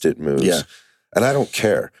fast it moves. Yeah, and I don't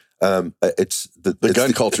care. It's the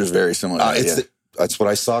gun culture is very similar. That's what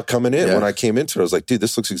I saw coming in. When I came into it. I was like, dude,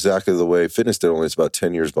 this looks exactly the way fitness did, only it's about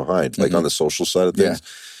 10 years behind, like on the social side of things.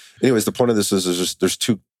 Yeah. Anyways, the point of this is just there's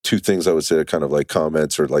two things I would say, kind of like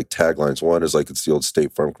comments or like taglines. One is like, it's the old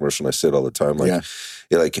State Farm commercial, and I say it all the time. Like,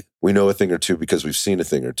 like we know a thing or two because we've seen a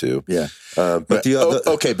thing or two. Yeah. But the other,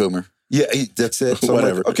 okay, boomer. Yeah, that's it. So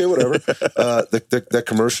whatever. Like, okay, whatever. That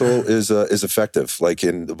commercial is effective. Like,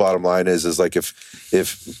 in the bottom line is like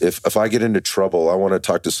if I get into trouble, I want to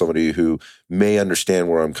talk to somebody who may understand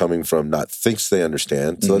where I'm coming from, not thinks they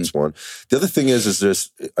understand. So that's one. The other thing is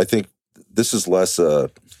this. I think this is less.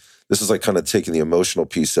 This is like kind of taking the emotional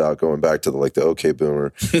piece out, going back to the okay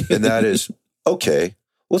boomer, and that is okay.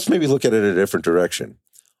 Let's maybe look at it a different direction.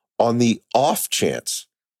 On the off chance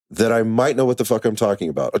that I might know what the fuck I'm talking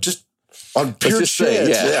about, just on pure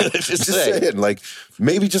chance, just saying, like,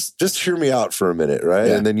 maybe just hear me out for a minute, right?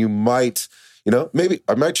 Yeah. And then you might, maybe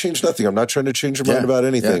I might change nothing. I'm not trying to change your mind about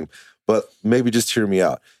anything, but maybe just hear me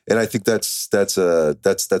out. And I think that's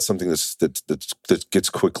something that gets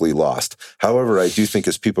quickly lost. However, I do think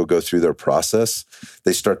as people go through their process,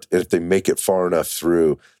 if they make it far enough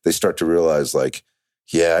through, they start to realize, like,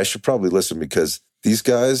 yeah, I should probably listen, because these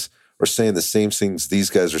guys are saying the same things these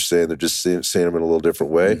guys are saying. They're just saying them in a little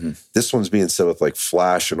different way. Mm-hmm. This one's being said with like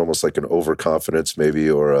flash and almost like an overconfidence maybe,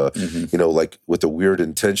 or like with a weird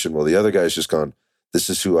intention. Well, the other guy's just gone, this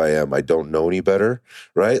is who I am. I don't know any better,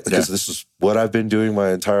 right? Because this is what I've been doing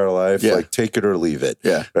my entire life. Yeah. Like take it or leave it.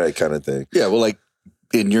 Yeah. Right. Kind of thing. Yeah. Well, like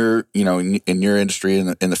in your, in your industry, in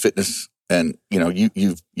the fitness, and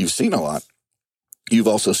you've seen a lot. You've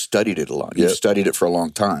also studied it a lot. You've studied it for a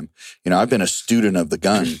long time. I've been a student of the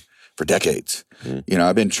gun for decades.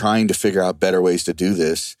 I've been trying to figure out better ways to do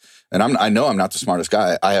this. And I know I'm not the smartest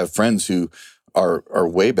guy. I have friends who are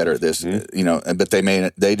way better at this, but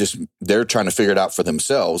they're trying to figure it out for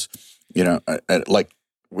themselves. Like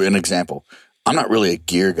an example, I'm not really a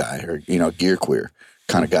gear guy or, gear queer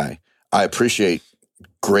kind of guy. I appreciate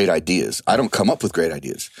great ideas. I don't come up with great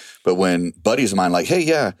ideas, but when buddies of mine like,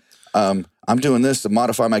 hey, I'm doing this to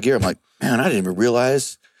modify my gear. I'm like, man, I didn't even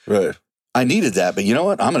realize I needed that. But you know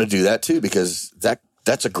what? I'm going to do that too, because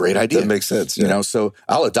that's a great idea. That makes sense. So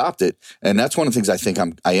I'll adopt it. And that's one of the things I think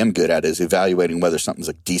I am good at, is evaluating whether something's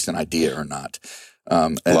a decent idea or not. A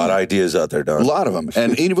lot of ideas out there, Don. A lot of them.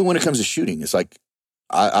 And even when it comes to shooting, it's like,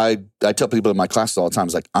 I tell people in my classes all the time,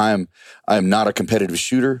 it's like, I am not a competitive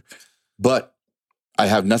shooter, but I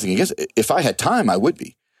have nothing against it. If I had time, I would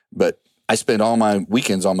be. But I spend all my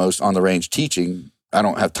weekends almost on the range teaching. I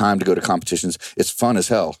don't have time to go to competitions. It's fun as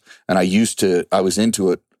hell. And I was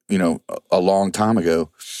into it, a long time ago.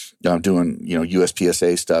 I'm doing,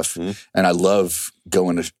 USPSA stuff, and I love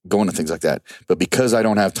going to things like that. But because I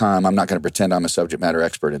don't have time, I'm not going to pretend I'm a subject matter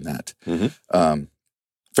expert in that.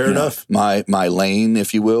 Fair enough. My lane,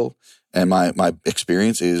 if you will, and my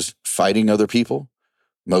experience is fighting other people,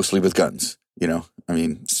 mostly with guns.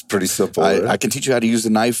 It's pretty simple. I can teach you how to use a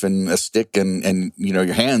knife and a stick and your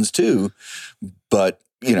hands too, but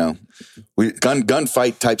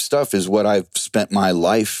gunfight type stuff is what I've spent my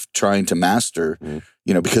life trying to master.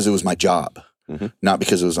 Because it was my job, not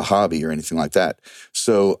because it was a hobby or anything like that.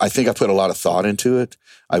 So I think I put a lot of thought into it.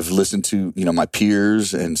 I've listened to my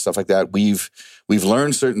peers and stuff like that. We've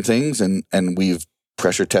learned certain things and we've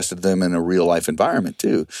pressure tested them in a real life environment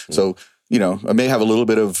too. So. I may have a little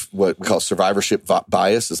bit of what we call survivorship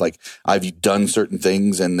bias. It's like I've done certain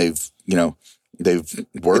things and they've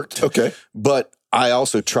worked. Okay. But I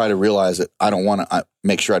also try to realize that I don't want to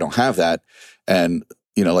make sure I don't have that. And,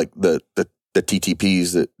 like the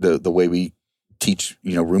TTPs, the way we teach,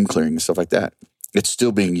 room clearing and stuff like that, it's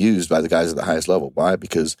still being used by the guys at the highest level. Why?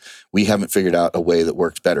 Because we haven't figured out a way that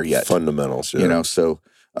works better yet. Fundamentals. Yeah. So,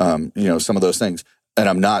 some of those things. And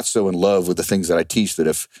I'm not so in love with the things that I teach that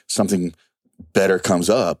if something better comes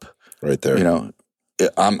up, right there,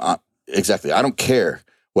 I'm exactly. I don't care.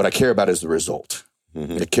 What I care about is the result.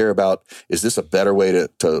 I care about, is this a better way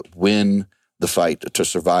to win the fight, to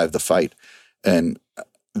survive the fight? And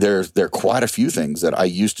there are quite a few things that I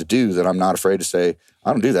used to do that I'm not afraid to say,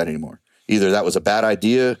 I don't do that anymore. Either that was a bad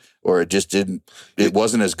idea or it just didn't, it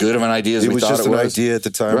wasn't as good of an idea as we thought it was. It was just an idea at the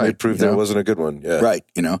time. Right. It proved that it wasn't a good one. Yeah. Right.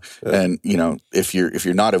 And, if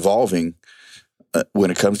you're not evolving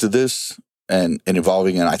when it comes to this and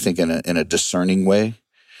evolving, and I think in a discerning way,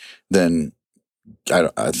 then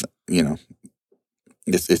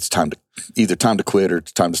it's time to quit or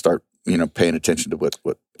it's time to start, paying attention to what.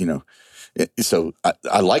 So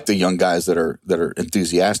I like the young guys that are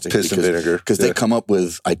enthusiastic, piss and vinegar, because they come up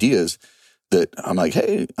with ideas that I'm like,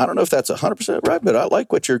 hey, I don't know if that's 100% right, but I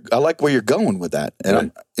like where you're going with that.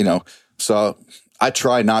 And right. So I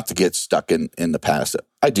try not to get stuck in the past.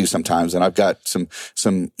 I do sometimes, and I've got some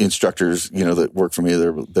instructors, that work for me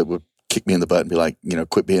that would kick me in the butt and be like,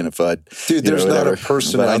 quit being a FUD. Dude, there's not a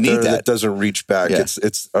person out there that doesn't reach back. Yeah.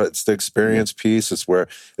 It's the experience piece.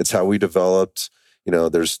 It's how we developed.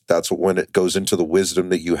 When it goes into the wisdom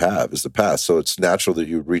that you have is the past. So it's natural that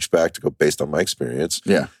you would reach back to go, based on my experience,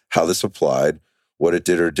 how this applied, what it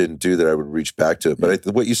did or didn't do, that I would reach back to it. But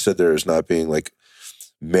what you said there is not being like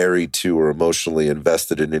married to or emotionally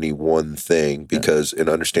invested in any one thing, because in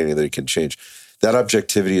understanding that it can change. That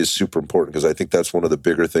objectivity is super important, because I think that's one of the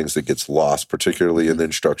bigger things that gets lost, particularly in the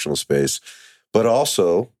instructional space, but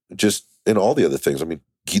also just in all the other things. I mean,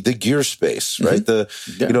 the gear space, right? The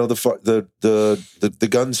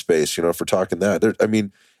gun space, if we're talking that.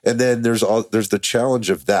 And then there's the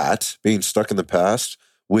challenge of that being stuck in the past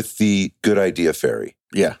with the good idea fairy.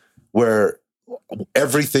 Yeah. Where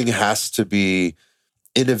everything has to be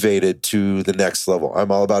innovated to the next level.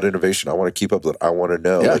 I'm all about innovation. I want to keep up with it. I want to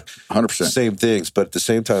know. Yeah, 100%. Same things. But at the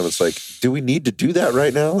same time, it's like, do we need to do that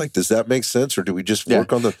right now? Like, does that make sense? Or do we just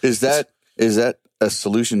work on the... Is that a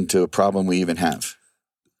solution to a problem we even have?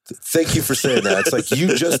 Thank you for saying that. It's like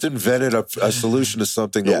you just invented a solution to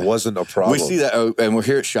something that wasn't a problem. We see that, and we're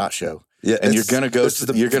here at SHOT Show. Yeah, and you're gonna go.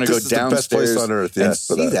 You're gonna go downstairs, the best place on earth, and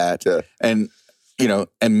see that. Yeah. And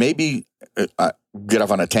and maybe get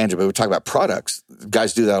off on a tangent, but we talk about products.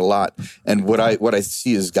 Guys do that a lot, and what I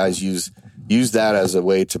see is guys use that as a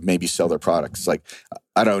way to maybe sell their products. Like,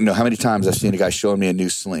 I don't know how many times I've seen a guy showing me a new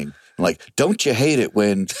sling. I'm like, don't you hate it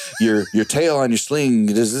when your tail on your sling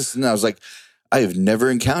does this? And I was like, I have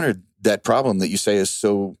never encountered that problem that you say is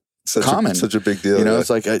so common. Such a big deal. It's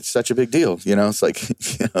like it's such a big deal. It's like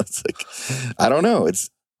it's like I don't know.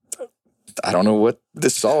 I don't know what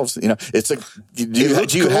this solves. It's like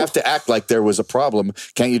do you have to act like there was a problem?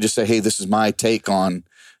 Can't you just say, hey, this is my take on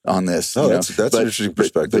this? Oh, that's an interesting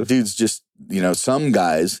perspective. But dudes just some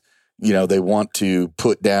guys they want to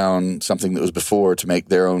put down something that was before to make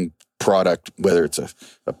their own product, whether it's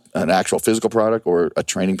an actual physical product or a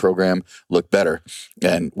training program, look better.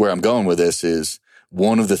 And where I'm going with this is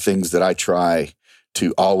one of the things that I try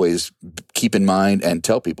to always keep in mind and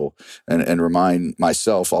tell people and remind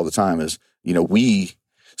myself all the time is, we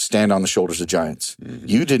stand on the shoulders of giants. Mm-hmm.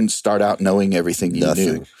 You didn't start out knowing everything you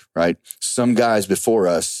knew, right? Some guys before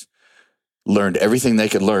us learned everything they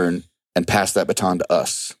could learn and passed that baton to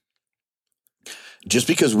us. Just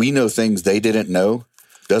because we know things they didn't know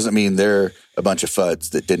doesn't mean they're a bunch of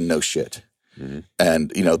fuds that didn't know shit. Mm-hmm.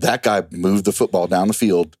 And, that guy moved the football down the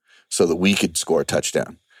field so that we could score a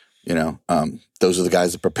touchdown. Those are the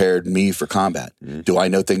guys that prepared me for combat. Mm-hmm. Do I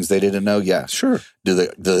know things they didn't know? Yeah. Sure. Do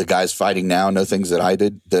the guys fighting now know things that I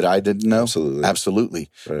didn't know? Absolutely.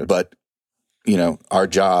 Right. But, our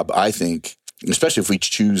job, I think, especially if we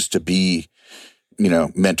choose to be,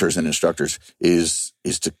 mentors and instructors, is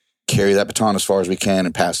to carry that baton as far as we can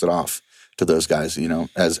and pass it off to those guys.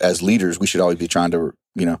 As leaders, we should always be trying to,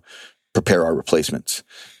 prepare our replacements.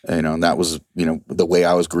 And that was, the way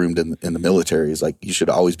I was groomed in the military is like, you should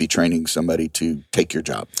always be training somebody to take your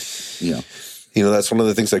job. That's one of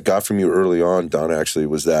the things I got from you early on, Don, actually,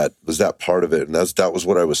 was that part of it. And that was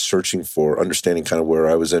what I was searching for, understanding kind of where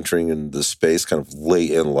I was entering in the space kind of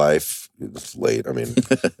late in life. It's late. I mean,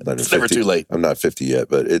 it's never too late. I'm not 50 yet,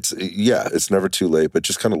 but it's never too late, but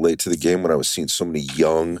just kind of late to the game when I was seeing so many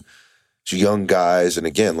young guys. And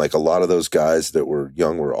again, like a lot of those guys that were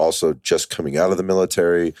young were also just coming out of the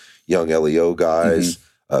military, young LEO guys,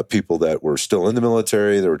 people that were still in the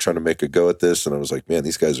military, that were trying to make a go at this. And I was like, man,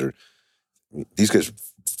 these guys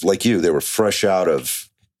like you, they were fresh out of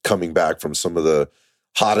coming back from some of the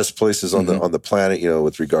hottest places on the planet,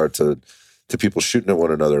 with regard to people shooting at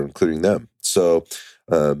one another, including them. So,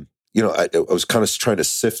 I was kind of trying to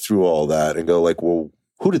sift through all that and go like, well,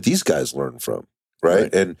 who did these guys learn from?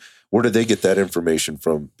 Right. And where did they get that information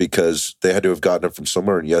from? Because they had to have gotten it from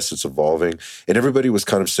somewhere. And yes, it's evolving. And everybody was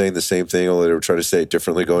kind of saying the same thing, although they were trying to say it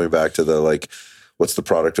differently, going back to the like, what's the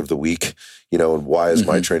product of the week, and why is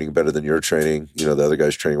my training better than your training, the other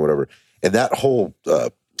guy's training, whatever. And that whole,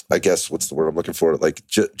 I guess, what's the word I'm looking for? Like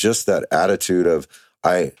just that attitude of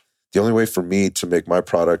the only way for me to make my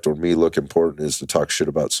product or me look important is to talk shit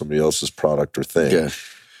about somebody else's product or thing. Yeah.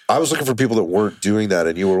 I was looking for people that weren't doing that,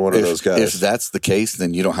 and you were one of those guys. If that's the case,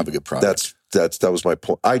 then you don't have a good product. That was my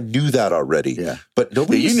point. I knew that already. Yeah. But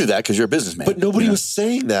nobody you knew that because you're a businessman. But nobody was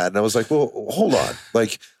saying that. And I was like, well, hold on.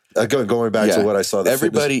 Like, going back to what I saw.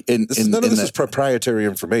 Everybody none of this is proprietary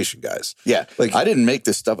information, guys. Yeah. Like, I didn't make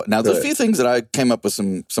this stuff up. Now, there's a few things that I came up with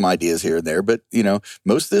some ideas here and there, but,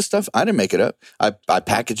 most of this stuff, I didn't make it up. I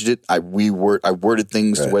packaged it. I worded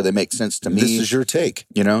things to where they make sense to me. This is your take.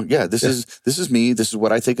 This is me. This is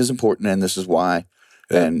what I think is important, and this is why.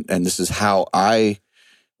 Yeah. And this is how I,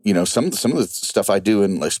 some of the stuff I do,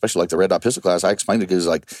 and especially like the Red Dot Pistol class, I explained it as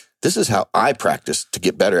like, this is how I practice to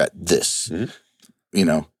get better at this.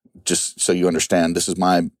 Mm-hmm. Just so you understand, this is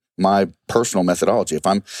my personal methodology. If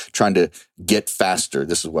I'm trying to get faster,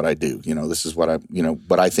 this is what I do. This is what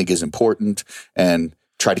what I think is important, and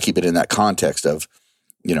try to keep it in that context of,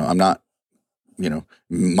 I'm not,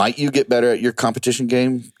 might you get better at your competition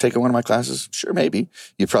game taking one of my classes? Sure, maybe.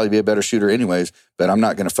 You'd probably be a better shooter anyways, but I'm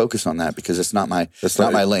not going to focus on that because it's not my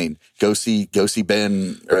lane. Go see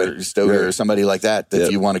Ben or Stoker or somebody like that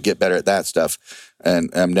if you want to get better at that stuff.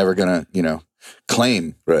 And I'm never going to,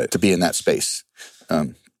 claim to be in that space. I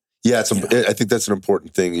think that's an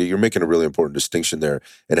important thing. You're making a really important distinction there,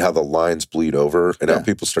 and how the lines bleed over, and how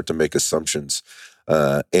people start to make assumptions.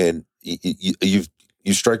 And you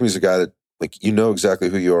strike me as a guy that, like, exactly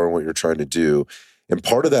who you are and what you're trying to do. And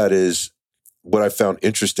part of that is what I found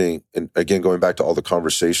interesting. And again, going back to all the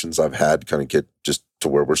conversations I've had, kind of get just to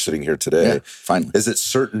where we're sitting here today, finally, is that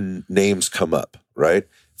certain names come up, right,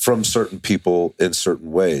 from certain people in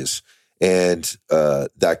certain ways. And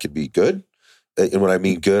that could be good. And when I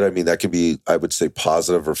mean good, I mean that can be, I would say,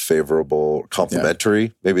 positive or favorable,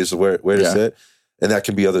 complimentary, maybe is the way to say it. And that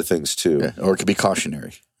can be other things too. Yeah. Or it could be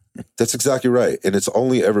cautionary. That's exactly right. And it's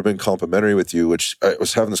only ever been complimentary with you, which I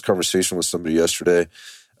was having this conversation with somebody yesterday,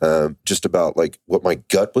 just about like what my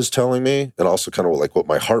gut was telling me and also kind of like what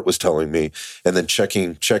my heart was telling me, and then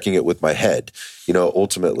checking it with my head,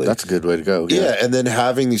 ultimately. That's a good way to go. Yeah. And then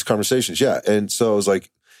having these conversations. Yeah. And so it was like,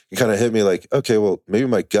 it kind of hit me like, okay, well, maybe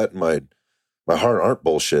my gut and my heart aren't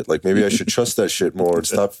bullshit. Like maybe I should trust that shit more and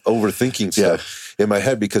stop overthinking stuff in my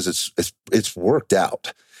head, because it's worked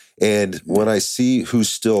out. And when I see who's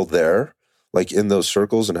still there, like in those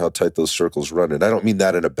circles and how tight those circles run, and I don't mean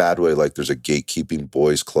that in a bad way, like there's a gatekeeping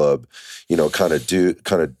boys club, kind of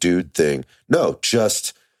dude thing. No,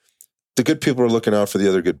 just the good people are looking out for the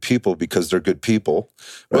other good people because they're good people.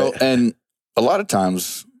 Right? Well, and a lot of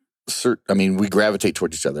times, we gravitate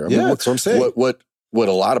towards each other. That's what I'm saying. What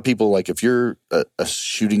a lot of people, like if you're a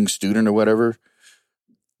shooting student or whatever,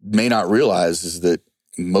 may not realize is that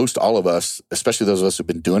most all of us, especially those of us who've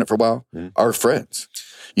been doing it for a while, are friends.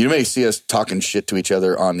 You may see us talking shit to each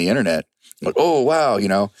other on the internet, like, oh,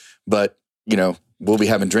 wow, but, we'll be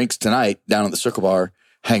having drinks tonight down at the Circle Bar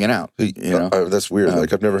hanging out. That's weird.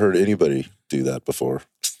 Like I've never heard anybody do that before.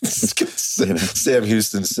 Sam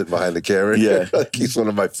Houston's sitting behind the camera. Yeah. Like he's one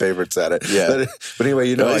of my favorites at it. Yeah. But anyway,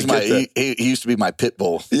 he used to be my pit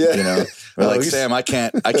bull. Yeah. Sam, I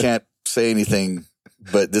can't say anything,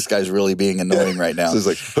 but this guy's really being annoying right now. So it's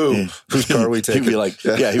like, whose car are we taking? He'd be like,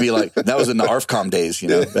 that was in the ARFCOM days,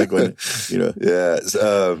 back when, Yeah.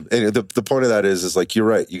 And the point of that is like, you're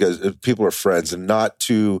right. You guys, people are friends, and not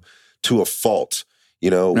to a fault,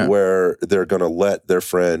 where they're going to let their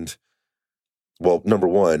friend. Well, number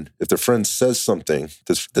one, if their friend says something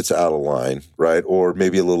that's out of line, right, or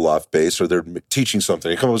maybe a little off base, or they're teaching something,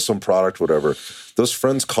 they come up with some product, whatever, those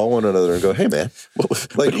friends call one another and go, "Hey, man,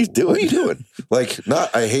 what are you doing? What are you doing?" Like, not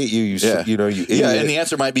 "I hate you," you idiot. And the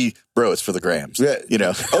answer might be, "Bro, it's for the grams." Yeah,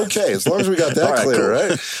 Okay, as long as we got that clear, cool.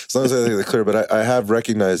 Right? As long as I think it's clear. But I have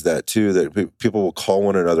recognized that too, that people will call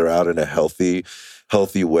one another out in a healthy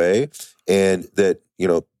way, and that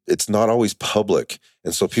it's not always public.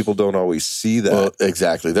 And so people don't always see that. Well,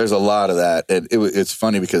 exactly. There's a lot of that. And it's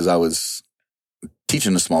funny because I was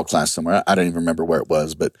teaching a small class somewhere. I don't even remember where it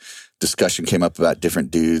was, but discussion came up about different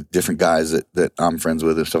guys that I'm friends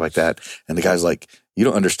with and stuff like that. And the guy's like, you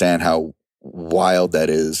don't understand how wild that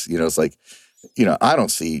is. It's like, I don't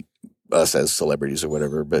see us as celebrities or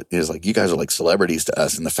whatever, but it's like, you guys are like celebrities to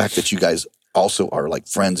us. And the fact that you guys also are like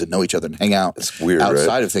friends and know each other and hang out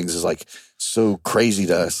outside of things is like so crazy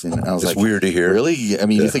to us. And I was like, weird to hear. Really? I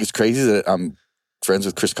mean, you think it's crazy that I'm friends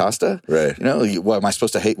with Chris Costa? Right. What am I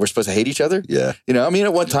supposed to hate? We're supposed to hate each other? Yeah.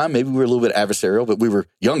 At one time, maybe we were a little bit adversarial, but we were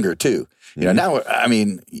younger too. Now,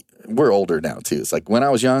 we're older now too. It's like when I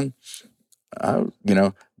was young,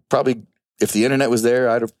 probably if the internet was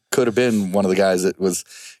there, could have been one of the guys that was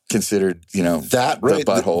considered, that right.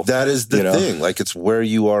 The butthole. That is the thing. Like it's where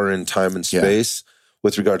you are in time and space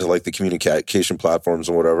with regard to like the communication platforms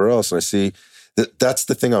and whatever else. And I see that's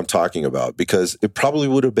the thing I'm talking about, because it probably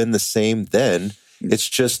would have been the same then. It's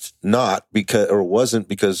just not wasn't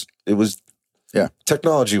because it was. Yeah.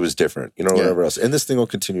 Technology was different, whatever else. And this thing will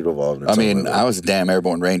continue to evolve. I was a damn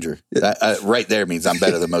airborne ranger. Right there means I'm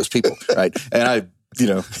better than most people. Right. And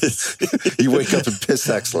you wake up and piss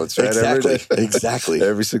excellence, right? Exactly.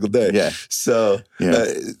 Every single day. Yeah. So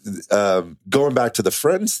going back to the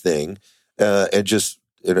friends thing, and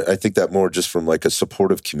I think that more just from like a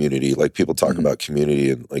supportive community, like people talk about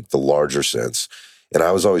community in like the larger sense. And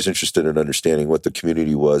I was always interested in understanding what the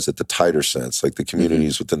community was at the tighter sense, like the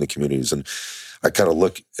communities within the communities. And I kind of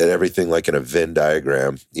look at everything like in a Venn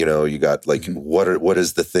diagram. You got like what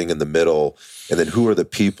is the thing in the middle, and then who are the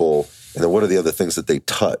people, and then what are the other things that they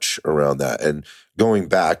touch around that. And going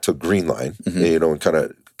back to Greenline, and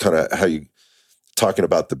kind of how you talking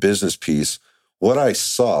about the business piece, what I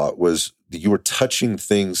saw was that you were touching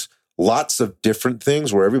things, lots of different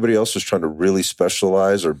things, where everybody else was trying to really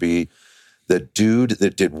specialize or be the dude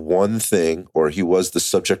that did one thing, or he was the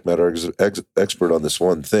subject matter expert on this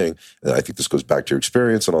one thing. And I think this goes back to your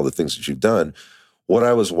experience and all the things that you've done. What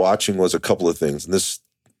I was watching was a couple of things, and this,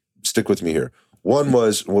 stick with me here. One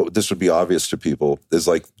was, this would be obvious to people, is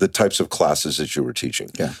like the types of classes that you were teaching.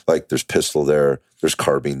 Yeah. Like there's pistol there, there's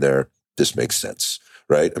carbine there. This makes sense,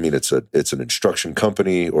 right? I mean, it's an instruction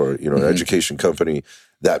company or, an education company.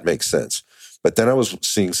 That makes sense. But then I was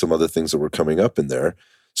seeing some other things that were coming up in there.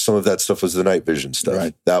 Some of that stuff was the night vision stuff.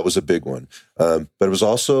 Right. That was a big one. But it was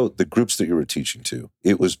also the groups that you were teaching to.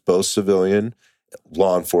 It was both civilian,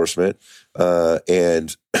 law enforcement,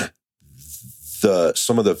 and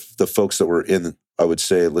some of the folks that were in, I would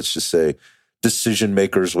say, let's just say, decision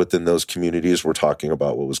makers within those communities were talking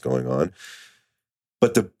about what was going on.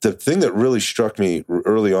 But the thing that really struck me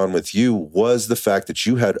early on with you was the fact that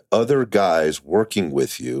you had other guys working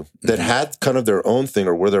with you that had kind of their own thing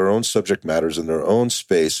or were their own subject matters in their own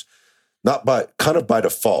space, not by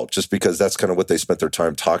default, just because that's kind of what they spent their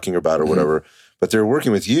time talking about or whatever. But they're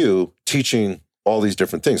working with you, teaching all these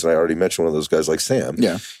different things. And I already mentioned one of those guys like Sam,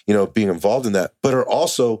 being involved in that, but are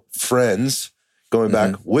also friends going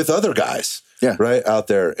back with other guys, right out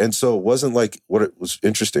there. And so it wasn't like, what it was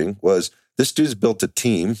interesting was this dude's built a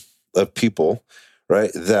team of people,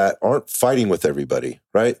 right, that aren't fighting with everybody,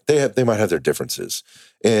 right? They might have their differences.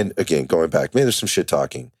 And again, going back, man, there's some shit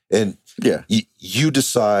talking. And you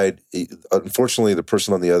decide, unfortunately, the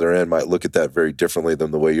person on the other end might look at that very differently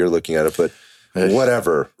than the way you're looking at it, but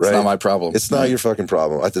whatever, right? It's not my problem. It's not your fucking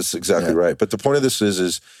problem. That's exactly right. But the point of this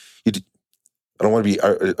is I don't want to be,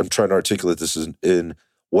 I'm trying to articulate this in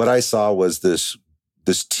what I saw was this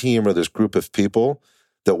team or this group of people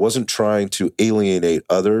that wasn't trying to alienate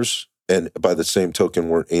others and by the same token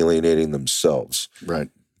weren't alienating themselves. Right.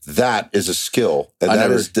 That is a skill. And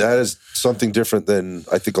that is something different than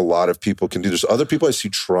I think a lot of people can do. There's other people I see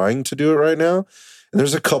trying to do it right now. And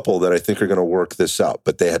there's a couple that I think are going to work this out,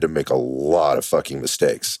 but they had to make a lot of fucking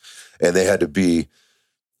mistakes. And they had to be,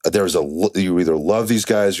 you either love these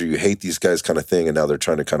guys or you hate these guys kind of thing. And now they're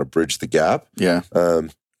trying to kind of bridge the gap. Yeah.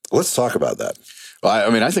 Let's talk about that. Well,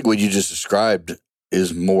 I mean, I think what you just described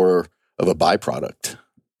is more of a byproduct,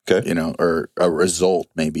 or a result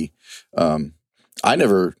maybe. I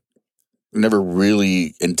never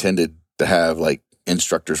really intended to have like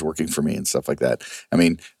instructors working for me and stuff like that. I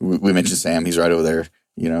mean, we mentioned Sam; he's right over there.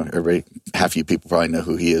 Everybody, half you people probably know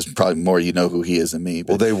who he is. Probably more you know who he is than me.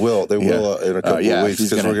 But, well, they will in a couple of weeks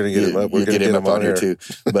because we're going to get him up. We're going to get him on here too.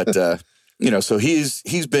 But so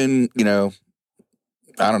he's been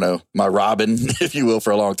I don't know, my Robin, if you will,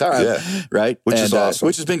 for a long time, right? Which is awesome.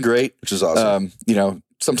 Which has been great. Which is awesome.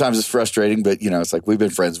 Sometimes it's frustrating, but it's like we've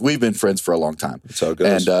been friends. We've been friends for a long time. That's how it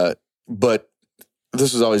goes. And but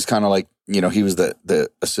this was always kind of like he was the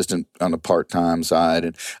assistant on the part-time side,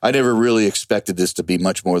 and I never really expected this to be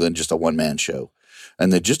much more than just a one-man show.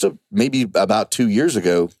 And then just maybe about 2 years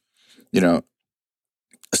ago, I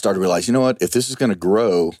started to realize, if this is going to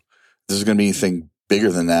grow, this is going to be anything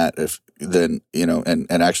bigger than that. And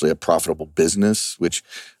actually a profitable business, which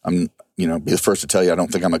I'm, be the first to tell you, I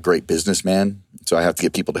don't think I'm a great businessman. So I have to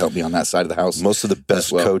get people to help me on that side of the house. Most of the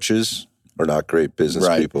best coaches are not great business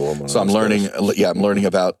people. So I'm learning. I'm learning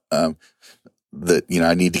about that.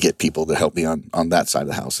 I need to get people to help me on that side of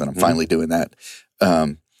the house, and I'm finally doing that.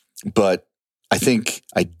 But I think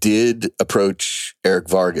I did approach Eric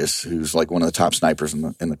Vargas, who's like one of the top snipers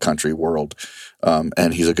in the country world,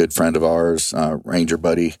 and he's a good friend of ours, Ranger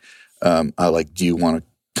buddy. Do you want to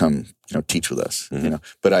come, teach with us?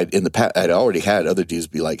 But I'd already had other dudes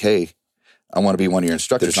be like, hey, I want to be one of your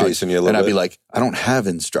instructors. They're chasing you a little bit. And I'd be like, I don't have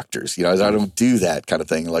instructors. I don't do that kind of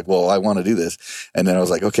thing. Like, well, I want to do this. And then I was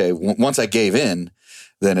like, okay, once I gave in,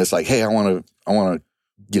 then it's like, hey, I want to, I want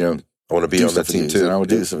to be on that team too. And I would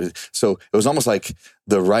do something. So it was almost like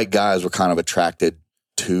the right guys were kind of attracted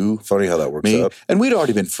to Funny how that works me. out. And we'd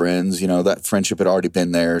already been friends, that friendship had already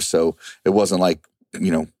been there. So it wasn't like,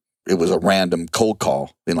 it was a random cold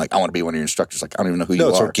call being like, I want to be one of your instructors. Like, I don't even know who you are. No,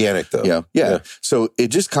 it's organic though. Yeah. So it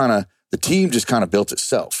just the team just kind of built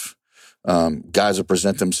itself. Guys would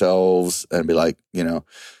present themselves and be like, and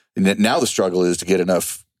now the struggle is to get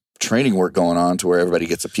enough training work going on to where everybody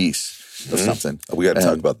gets a piece of something. We got to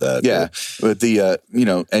talk about that. Yeah. But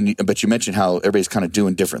but you mentioned how everybody's kind of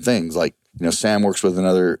doing different things. Like, Sam works with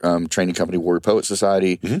another training company, Warrior Poet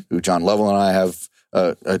Society, who John Lovell and I have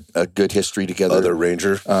a good history together. Other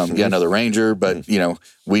Ranger. Another Ranger. But,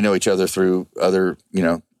 we know each other through other,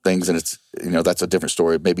 things, and it's that's a different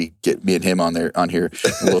story. Maybe get me and him on here, and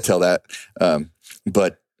we'll tell that. And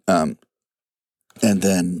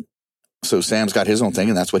then so Sam's got his own thing,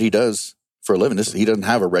 and that's what he does for a living. He doesn't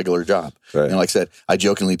have a regular job. Right. Like I said, I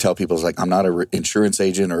jokingly tell people, it's like, I'm not an insurance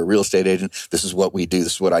agent or a real estate agent. This is what we do.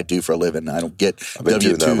 This is what I do for a living. I don't get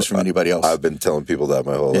W-2s from anybody else. I've been telling people that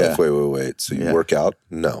my whole life. Wait. So you work out?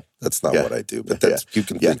 No, that's not what I do. But you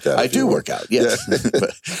can think that. I do work out, yes.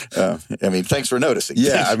 But, thanks for noticing.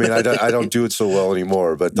 Yeah, I don't do it so well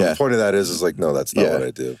anymore. But the point of that is like, no, that's not what I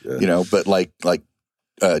do. Yeah. But like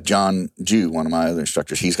John Jew, one of my other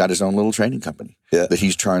instructors, he's got his own little training company that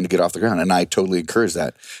he's trying to get off the ground. And I totally encourage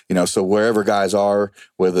that. So wherever guys are,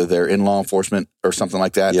 whether they're in law enforcement or something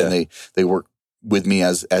like that, and they work with me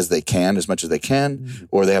as they can, as much as they can,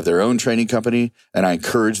 or they have their own training company. And I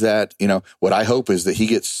encourage that. What I hope is that he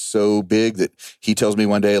gets so big that he tells me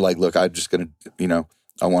one day, like, look, I'm just going to,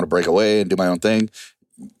 I want to break away and do my own thing.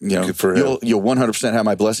 You'll 100% have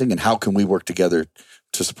my blessing. And how can we work together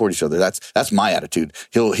to support each other? That's my attitude.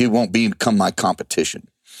 He won't become my competition.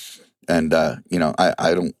 And, I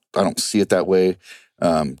don't see it that way.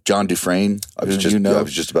 John Dufresne, I was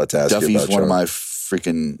just about to ask Duffy's you about John. One of my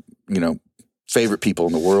freaking, favorite people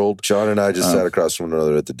in the world. John and I just sat across from one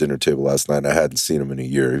another at the dinner table last night, and I hadn't seen him in a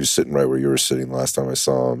year. He was sitting right where you were sitting last time I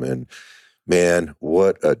saw him, and man,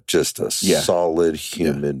 what a solid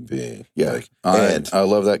human being. Yeah, I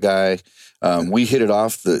love that guy. We hit it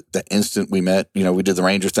off the instant we met. We did the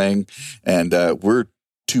Ranger thing, and we're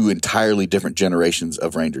two entirely different generations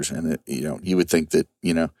of Rangers, and you would think that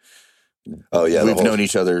oh yeah, we've known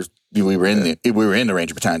each other. We were in the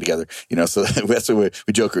Ranger battalion together, so that's what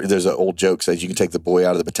we joke. There's an old joke says you can take the boy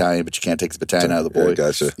out of the battalion, but you can't take the battalion out of the boy. Yeah,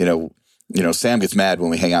 gotcha. Sam gets mad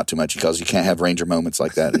when we hang out too much because you can't have Ranger moments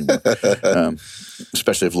like that anymore.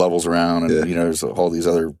 Especially if Lovell's around and there's all these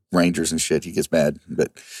other Rangers and shit. He gets mad,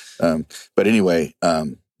 but anyway.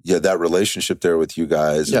 Yeah, that relationship there with you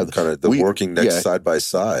guys, and kind of working next side by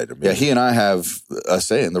side. I mean, he and I have a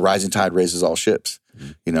saying: the rising tide raises all ships.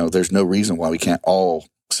 Mm-hmm. There's no reason why we can't all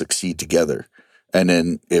succeed together. And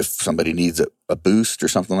then if somebody needs a boost or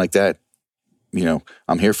something like that,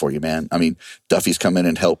 I'm here for you, man. I mean, Duffy's come in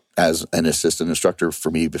and helped as an assistant instructor for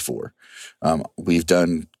me before. We've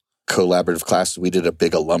done collaborative classes. We did a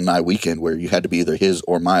big alumni weekend where you had to be either his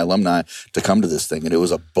or my alumni to come to this thing, and it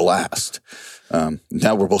was a blast.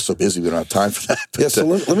 Now we're both so busy we don't have time for that. But, so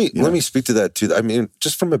let me speak to that too. I mean,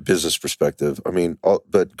 just from a business perspective. I mean,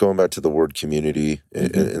 but going back to the word community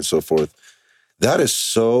and so forth, that is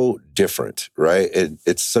so different, right?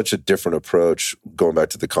 It's such a different approach going back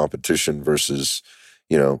to the competition versus,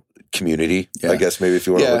 community. Yeah. I guess maybe if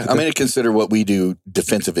you want to look at to consider what we do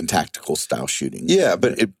defensive and tactical style shooting. Yeah,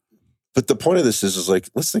 but the point of this is like,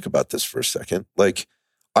 let's think about this for a second. Like,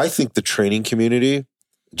 I think the training community,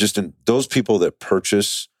 just in those people that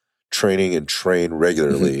purchase training and train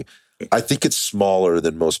regularly, I think it's smaller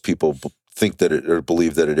than most people think that it or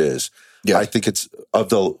believe that it is. Yeah. I think it's of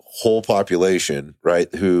the whole population,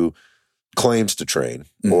 right, who claims to train,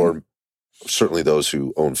 or certainly those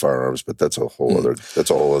who own firearms, but that's a whole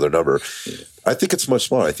other number. I think it's much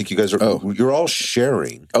smaller. I think you guys you're all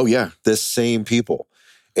sharing the same people.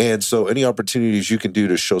 And so any opportunities you can do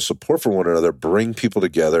to show support for one another, bring people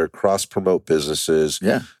together, cross-promote businesses,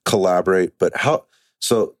 collaborate. But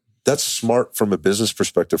so that's smart from a business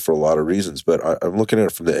perspective for a lot of reasons. But I'm looking at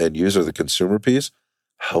it from the end user, the consumer piece.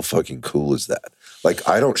 How fucking cool is that? Like,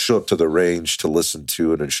 I don't show up to the range to listen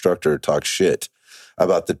to an instructor talk shit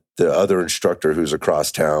about the other instructor who's across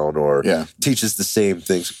town or teaches the same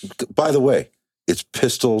things. By the way, it's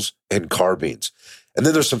pistols and carbines. And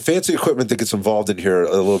then there's some fancy equipment that gets involved in here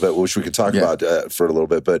a little bit, which we can talk about for a little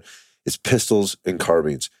bit, but it's pistols and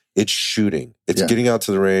carbines. It's shooting. It's getting out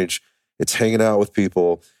to the range. It's hanging out with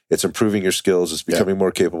people. It's improving your skills. It's becoming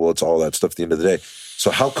more capable. It's all that stuff at the end of the day.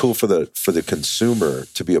 So how cool for the consumer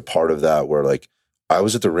to be a part of that, where like I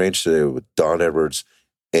was at the range today with Don Edwards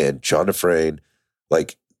and John Dufresne,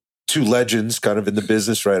 like two legends kind of in the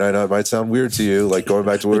business, right? I know it might sound weird to you, like going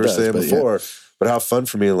back to what we were saying before. Yeah. But how fun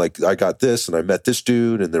for me, like I got this and I met this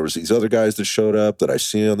dude and there was these other guys that showed up that I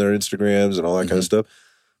see on their Instagrams and all that kind of stuff.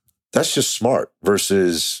 That's just smart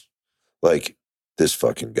versus like this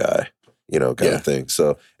fucking guy, kind of thing.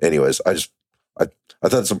 So anyways, I thought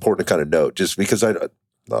it's important to kind of note just because not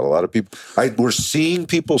a lot of people, we're seeing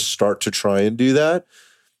people start to try and do that.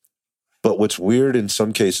 But what's weird in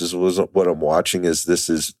some cases was what I'm watching is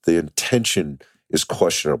the intention is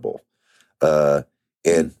questionable.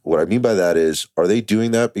 And what I mean by that is, are they doing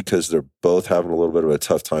that because they're both having a little bit of a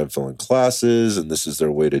tough time filling classes and this is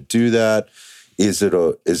their way to do that? Is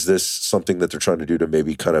this something that they're trying to do to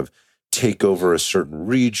maybe kind of take over a certain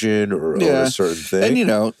region or a certain thing?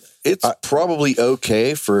 And, it's probably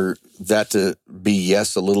okay for that to be a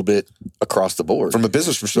little bit across the board. From a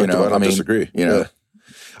business perspective, I don't disagree.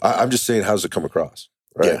 I'm just saying, how's it come across?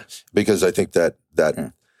 Right? Yeah. Because I think that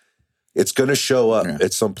it's going to show up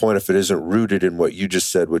at some point if it isn't rooted in what you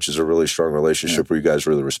just said, which is a really strong relationship where you guys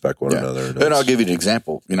really respect one another. And I'll give you an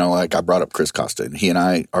example. Like I brought up Chris Costa, and he and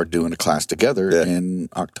I are doing a class together in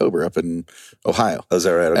October up in Ohio. Oh, is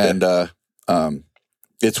that right? Okay. And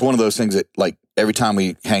it's one of those things that, like, every time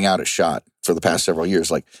we hang out at SHOT for the past several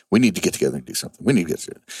years, like, we need to get together and do something. We need to get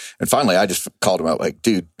together. And finally, I just called him out, like,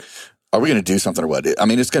 dude, are we going to do something or what? I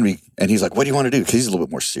mean, it's going to be, and he's like, what do you want to do? Because he's a little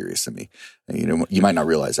bit more serious than me. And, you know, you might not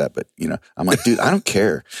realize that, but, you know, I'm like, dude, I don't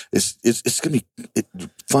care. It's going to be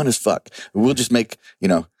fun as fuck. We'll just make, you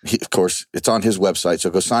know, of course, it's on his website. So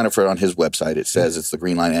go sign up for it on his website. It says it's the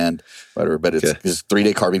Greenline and whatever, but it's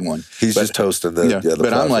 3-day carbine one. He's just toasting the, the but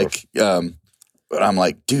platform. I'm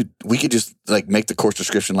like, dude, we could just like make the course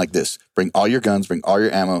description like this. Bring all your guns, bring all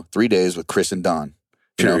your ammo, 3 days with Chris and Don.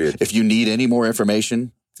 You know, if you need any more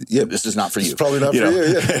information, this is not for you. It's probably not for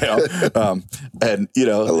you. And you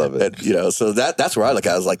know, I love it. And, you know, so that's where I look at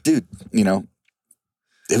it. I was like, dude, you know,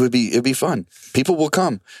 it'd be fun. People will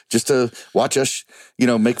come just to watch us, you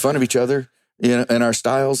know, make fun of each other, you know, and our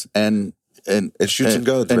styles and shoot some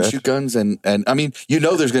guns, and man. shoot guns. And I mean, you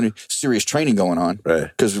know, there's going to be serious training going on, right?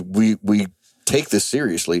 Because we take this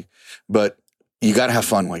seriously, but you got to have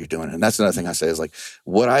fun while you're doing it. And that's another thing I say is like,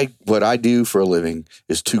 what I do for a living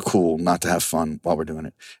is too cool not to have fun while we're doing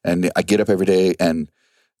it. And I get up every day and,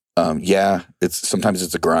 sometimes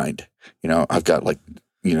it's a grind. You know, I've got like,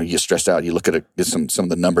 you know, you stressed out, you look at some of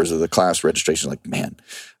the numbers of the class registration, like, man,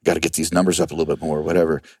 I got to get these numbers up a little bit more or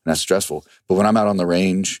whatever. And that's stressful. But when I'm out on the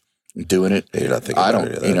range doing it, you're not thinking about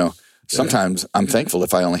any of that. You know, sometimes I'm thankful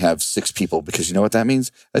if I only have 6 people because you know what that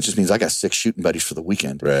means? That just means I got 6 shooting buddies for the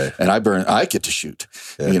weekend. Right. And I get to shoot,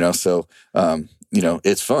 you know, so, you know,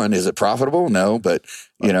 it's fun. Is it profitable? No, but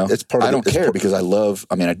you know, it's part of I don't care because I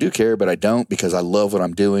do care, but I don't because I love what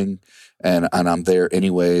I'm doing and I'm there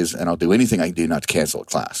anyways. And I'll do anything I can do not to cancel a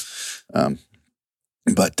class.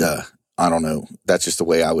 But I don't know. That's just the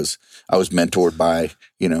way I was mentored by,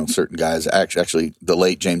 you know, certain guys. Actually, the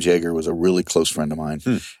late James Yeager was a really close friend of mine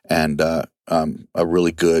and a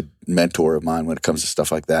really good mentor of mine when it comes to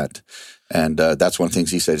stuff like that. And that's one of the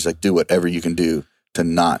things he said. He's like, do whatever you can do to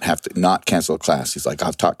not cancel a class. He's like,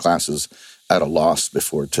 I've taught classes at a loss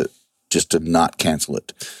before to not cancel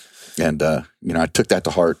it. And, you know, I took that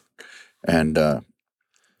to heart and,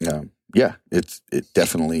 it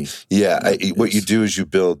definitely. Yeah. What you do is you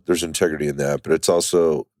build, there's integrity in that, but it's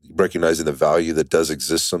also recognizing the value that does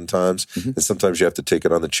exist sometimes. And sometimes you have to take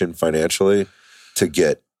it on the chin financially to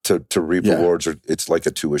get to reap rewards, or it's like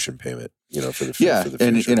a tuition payment, you know, for the future.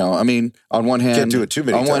 And you know, I mean, on one hand, can't do it too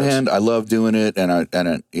many times. On one hand, I love doing it,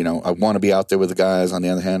 and you know, I want to be out there with the guys. On the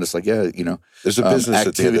other hand, it's like, you know, there's a business.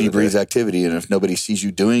 Activity breeds activity, and if nobody sees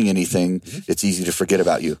you doing anything, it's easy to forget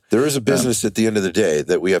about you. There is a business at the end of the day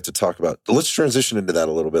that we have to talk about. Let's transition into that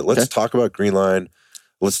a little bit. Let's talk about Greenline.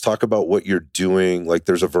 Let's talk about what you're doing. Like,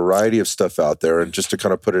 there's a variety of stuff out there, and just to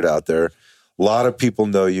kind of put it out there, a lot of people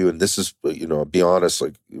know you, and this is, you know, be honest,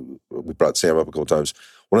 like we brought Sam up a couple times.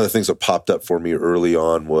 One of the things that popped up for me early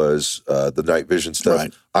on was the night vision stuff.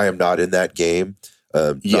 Right. I am not in that game.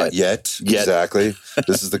 Not yet. Exactly.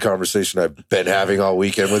 This is the conversation I've been having all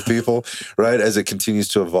weekend with people, right? As it continues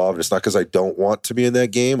to evolve. And it's not because I don't want to be in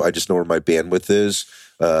that game. I just know where my bandwidth is.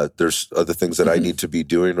 There's other things that I need to be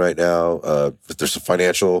doing right now. But there's a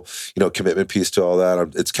financial, you know, commitment piece to all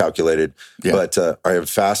that. It's calculated, but I am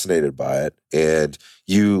fascinated by it. And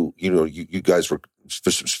you guys were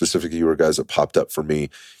specifically, you were guys that popped up for me,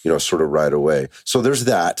 you know, sort of right away. So there's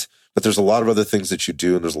that. But there's a lot of other things that you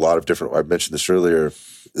do, and there's a lot of different. I mentioned this earlier.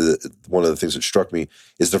 One of the things that struck me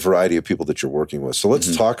is the variety of people that you're working with. So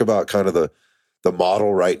let's talk about kind of the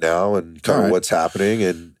model right now and kind of what's happening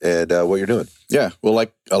and what you're doing. Yeah, well,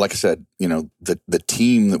 like I said, you know, the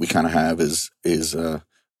team that we kind of have is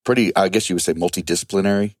pretty. I guess you would say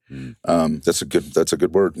multidisciplinary. That's a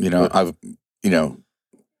good word. You know,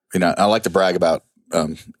 I like to brag about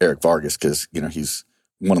Eric Vargas because you know he's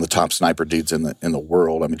one of the top sniper dudes in the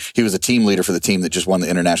world. I mean, he was a team leader for the team that just won the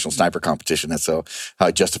international sniper competition. That's how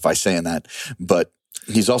I justify saying that. But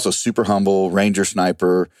he's also super humble, Ranger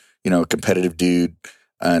sniper, you know, competitive dude.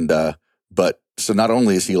 And, but so not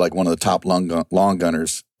only is he like one of the top long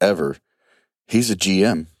gunners ever, he's a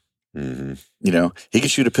GM. You know, he can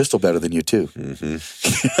shoot a pistol better than you too. He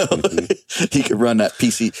could run that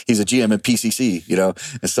PC. He's a GM in PCC, you know,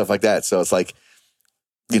 and stuff like that. So it's like,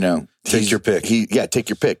 you know, take your pick. Take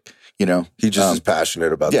your pick. You know, he just is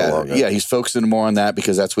passionate about the long gun. Yeah, he's focusing more on that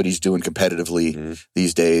because that's what he's doing competitively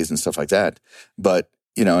these days and stuff like that. But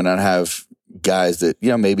you know, and I have guys that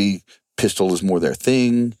you know maybe pistol is more their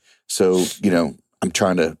thing. So you know, I'm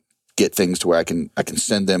trying to get things to where I can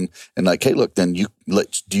send them and like, hey, look, then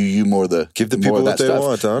let's do you more the give the people what they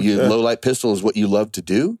want. Huh? Low light pistol is what you love to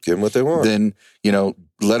do. Give them what they want. Then you know,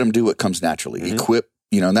 let them do what comes naturally. Equip.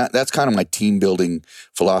 You know, and that's kind of my team building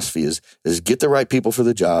philosophy is get the right people for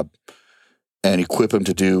the job and equip them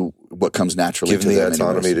to do what comes naturally. Give them the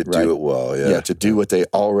autonomy to do it well. Yeah, to do what they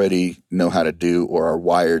already know how to do or are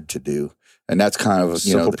wired to do, And that's kind of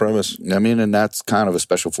simple premise. I mean, and that's kind of a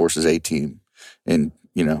Special Forces A team in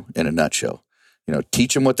a nutshell.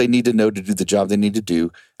 Teach them what they need to know to do the job they need to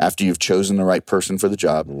do after you've chosen the right person for the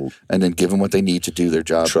job, and then give them what they need to do their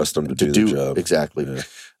job. Trust them to do the job. Exactly.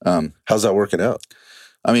 Yeah. How's that working out?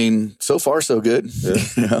 I mean, so far so good.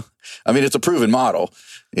 Yeah. I mean, it's a proven model.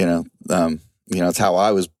 It's how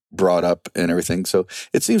I was brought up and everything. So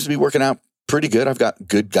it seems to be working out pretty good. I've got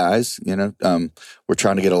good guys. We're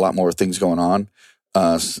trying to get a lot more things going on.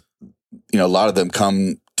 A lot of them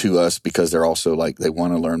come to us because they're also like they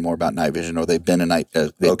want to learn more about night vision, or they've been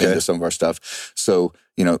been to some of our stuff. So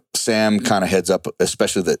Sam kind of heads up,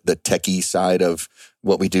 especially the techie side of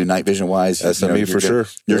what we do night vision wise. SME for sure.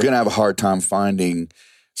 You're going to have a hard time finding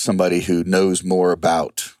somebody who knows more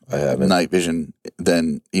about night vision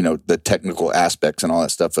than the technical aspects and all that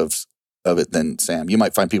stuff of it than Sam. You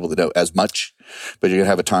might find people that know as much, but you're gonna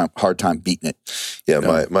have a hard time beating it.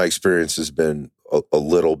 Yeah, my experience has been a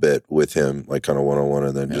little bit with him, like kind of one-on-one,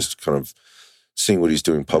 and then just kind of seeing what he's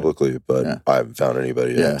doing publicly, but I haven't found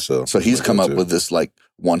anybody yet. So he's come up with this like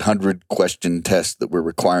 100 question test that we're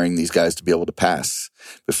requiring these guys to be able to pass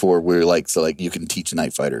before we're like, you can teach a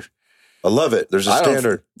night fighter. I love it. There's a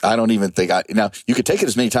standard. I don't even think now you could take it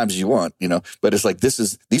as many times as you want, but it's like,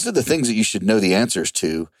 these are the things that you should know the answers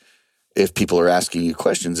to if people are asking you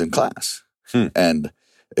questions in class. And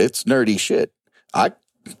it's nerdy shit. I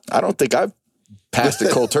don't think I've passed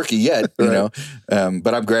it cold turkey yet, but I'm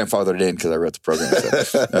grandfathered in because I wrote the program.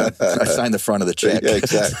 So, I signed the front of the check. Yeah,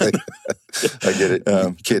 exactly. I get it.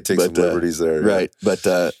 You can't take some liberties there. Right.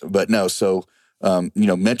 But no, so,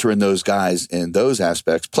 mentoring those guys in those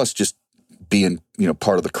aspects, plus just being,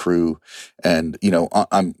 part of the crew. And,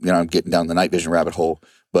 I'm getting down the night vision rabbit hole.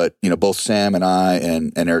 But, both Sam and I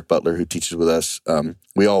and Eric Butler, who teaches with us,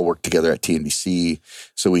 we all work together at TNBC.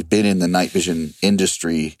 So we've been in the night vision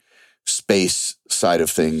industry space side of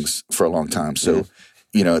things for a long time. So,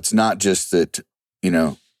 it's not just that,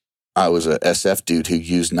 I was a SF dude who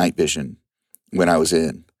used night vision when I was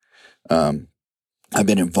in. I've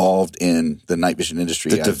been involved in the night vision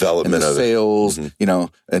industry, the development and the of sales, and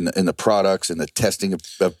the products and the testing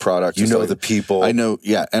of products. The people. I know,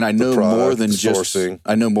 and I know more than just sourcing.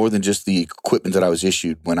 I know more than just the equipment that I was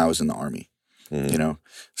issued when I was in the Army.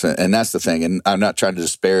 So and that's the thing. And I'm not trying to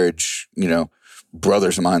disparage,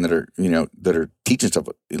 brothers of mine that are teaching stuff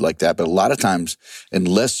like that. But a lot of times,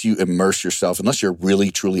 unless you immerse yourself, unless you're really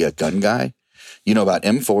truly a gun guy, about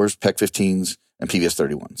M4s, PEC-15s. And PVS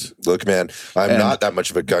 31s. Look, man, I'm not that much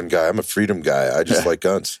of a gun guy. I'm a freedom guy. I just like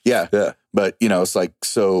guns. Yeah. But it's like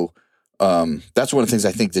so. That's one of the things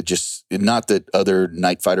I think that just not that other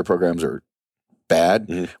night fighter programs are bad.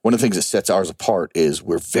 One of the things that sets ours apart is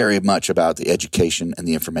we're very much about the education and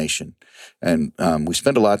the information, and we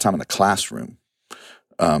spend a lot of time in the classroom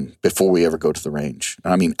before we ever go to the range.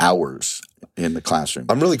 I mean, hours in the classroom.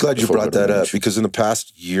 I'm really glad you brought that up because in the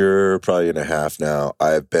past year, probably and a half now,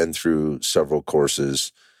 I've been through several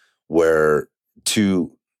courses where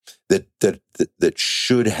that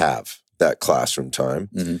should have that classroom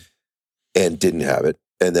time and didn't have it.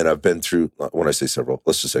 And then I've been through, when I say several,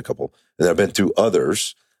 let's just say a couple. And I've been through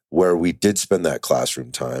others where we did spend that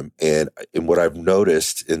classroom time. And what I've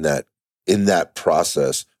noticed in that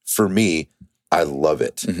process, for me, I love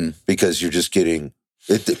it because you're just getting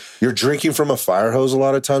you're drinking from a fire hose a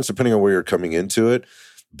lot of times, depending on where you're coming into it,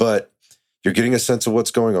 but you're getting a sense of what's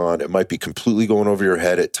going on. It might be completely going over your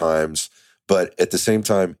head at times, but at the same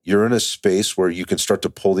time, you're in a space where you can start to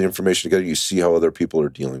pull the information together. You see how other people are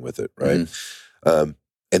dealing with it, right? And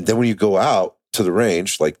then when you go out to the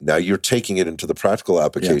range, like now you're taking it into the practical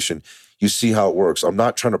application, you see how it works. I'm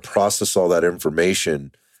not trying to process all that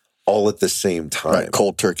information all at the same time. Right,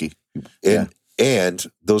 cold turkey. And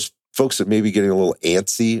those folks that may be getting a little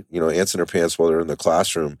antsy, ants in their pants while they're in the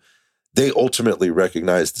classroom, they ultimately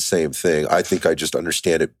recognize the same thing. I think I just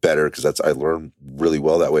understand it better because I learn really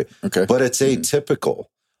well that way. Okay. But it's atypical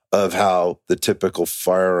of how the typical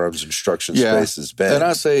firearms instruction space has been. And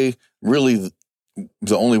I say really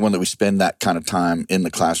the only one that we spend that kind of time in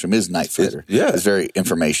the classroom is night fighter. It's very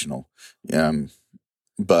informational.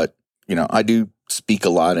 But, I do speak a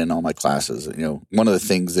lot in all my classes. One of the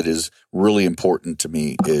things that is really important to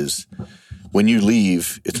me is when you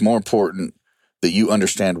leave, it's more important that you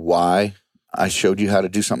understand why I showed you how to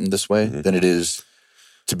do something this way than it is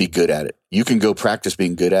to be good at it. You can go practice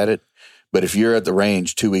being good at it, but if you're at the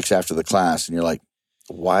range 2 weeks after the class and you're like,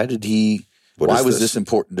 why was this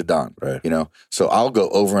important to Don? Right. So I'll go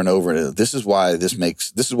over and over. And this is why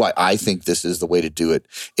I think this is the way to do it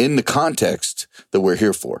in the context that we're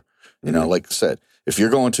here for. Like I said, if you're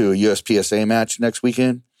going to a USPSA match next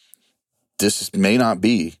weekend, this may not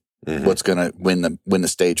be what's going to win the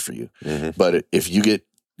stage for you. But if you get,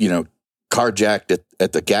 carjacked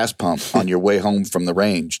at the gas pump on your way home from the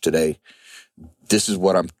range today, this is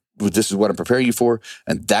what I'm preparing you for,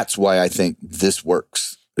 and that's why I think this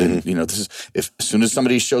works. And this is as soon as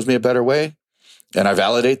somebody shows me a better way, and I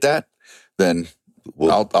validate that, then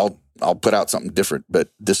I'll put out something different. But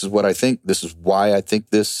this is what I think. This is why I think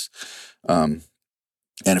this.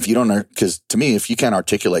 And if you don't, because to me, if you can't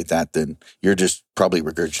articulate that, then you're just probably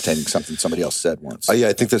regurgitating something somebody else said once. Yeah,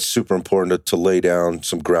 I think that's super important to lay down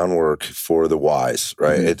some groundwork for the whys,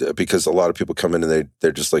 right? Because a lot of people come in and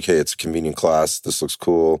they're just like, hey, it's a convenient class. This looks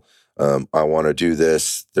cool. I want to do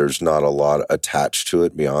this. There's not a lot attached to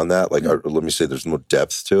it beyond that. Like, let me say there's no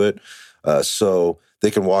depth to it. So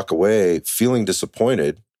they can walk away feeling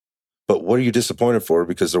disappointed. But what are you disappointed for?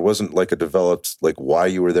 Because there wasn't like a developed, like why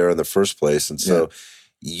you were there in the first place. And so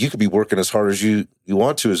you could be working as hard as you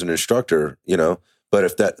want to as an instructor, but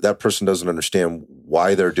if that person doesn't understand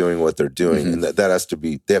why they're doing what they're doing, and that has to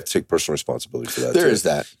be, they have to take personal responsibility for that. There is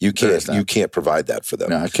that. You can't provide that for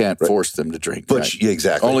them. No, I can't force them to drink. But yeah,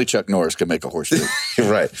 exactly. Only Chuck Norris can make a horse drink.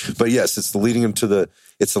 Right. But yes, it's the leading them to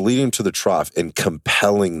the trough and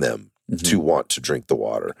compelling them to want to drink the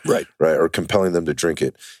water. Right. Or compelling them to drink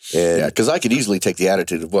it. And because I could easily take the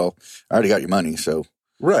attitude of, well, I already got your money, so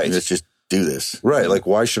let's just do this. Right. Like,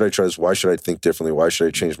 why should I try this? Why should I think differently? Why should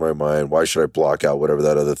I change my mind? Why should I block out whatever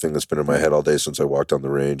that other thing that's been in my head all day since I walked on the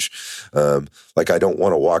range? I don't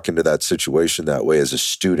want to walk into that situation that way as a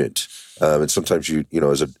student. And sometimes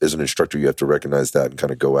as an instructor, you have to recognize that and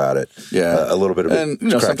kind of go at it. Yeah. A little bit of it.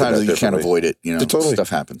 And, sometimes you can't avoid it. Totally. Stuff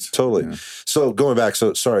happens. Totally. So going back,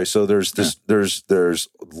 so there's there's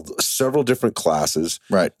several different classes.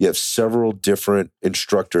 Right. You have several different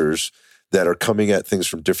instructors that are coming at things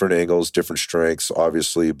from different angles, different strengths,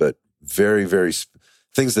 obviously, but very, very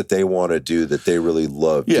things that they want to do that they really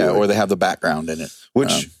love doing. Or they have the background in it.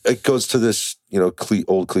 Which it goes to this,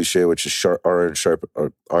 old cliche, which is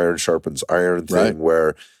iron sharpens iron thing,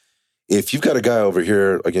 where if you've got a guy over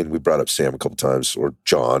here, again, we brought up Sam a couple times, or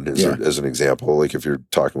John as an example, like if you're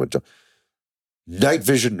talking with John, night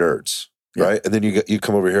vision nerds, right? And then you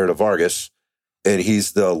come over here to Vargas, and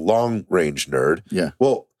he's the long range nerd. Yeah.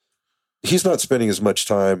 Well, he's not spending as much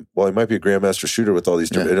time. Well, he might be a grandmaster shooter with all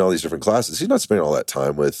these different in all these different classes. He's not spending all that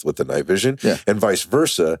time with the night vision, and vice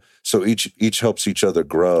versa. So each helps each other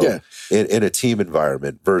grow in a team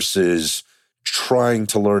environment versus trying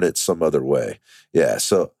to learn it some other way. Yeah.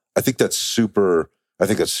 So I think that's super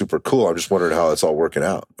cool. I'm just wondering how it's all working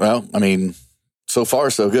out. Well, I mean, so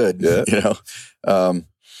far so good. Yeah.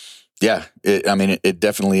 It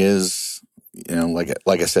definitely is.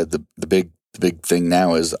 Like I said, the big thing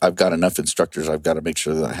now is I've got enough instructors. I've got to make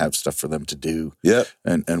sure that I have stuff for them to do,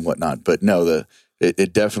 and whatnot. But no,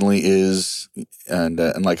 it definitely is, and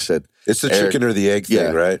like I said, it's the chicken or the egg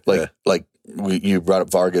thing, right? You brought up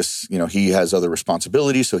Vargas. He has other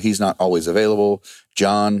responsibilities, so he's not always available.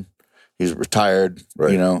 John, he's retired,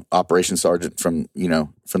 operations sergeant from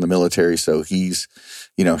the military, so he's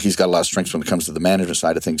got a lot of strengths when it comes to the management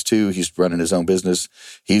side of things too. He's running his own business.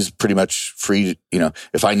 He's pretty much free.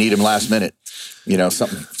 If I need him last minute,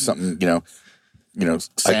 something.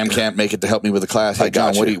 Sam can't make it to help me with the class. Hey,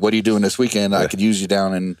 John, what are you doing this weekend? I could use you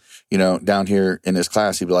down down here in this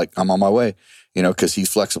class. He'd be like, I'm on my way. Because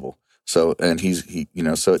he's flexible. So and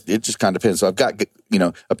so it just kind of depends. So I've got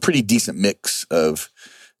a pretty decent mix of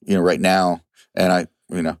right now, and I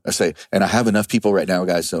say, and I have enough people right now,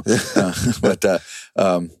 guys. So, it's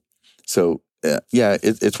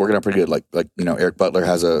working out pretty good. Like Eric Butler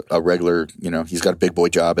has a regular, he's got a big boy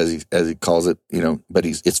job as he calls it, but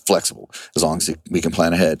it's flexible as long as we can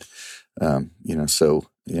plan ahead. So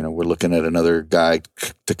we're looking at another guy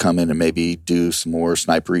to come in and maybe do some more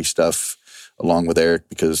snipery stuff along with Eric,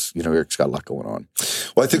 because Eric's got a lot going on.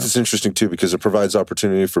 Well, I think it's interesting too, because it provides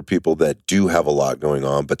opportunity for people that do have a lot going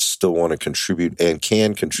on but still want to contribute and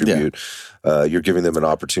can contribute. You're giving them an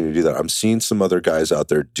opportunity to do that. I'm seeing some other guys out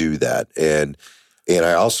there do that, and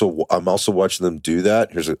I'm also watching them do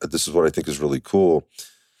that. This is what I think is really cool.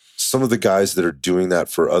 Some of the guys that are doing that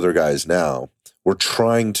for other guys now were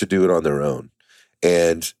trying to do it on their own.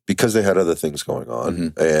 And because they had other things going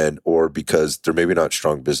on, or because they're maybe not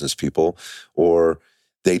strong business people, or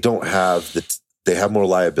they don't have they have more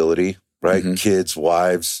liability, right? Kids,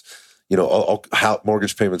 wives, all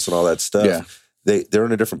mortgage payments and all that stuff. Yeah. They're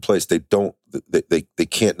in a different place. They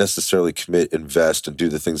can't necessarily commit, invest, and do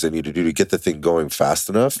the things they need to do to get the thing going fast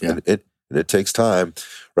enough. Yeah. And it takes time,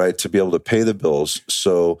 right, to be able to pay the bills.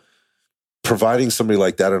 So providing somebody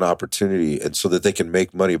like that an opportunity, and so that they can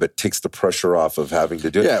make money, but takes the pressure off of having to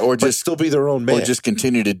do it. Yeah, or just still be their own man. Or just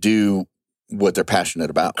continue to do what they're passionate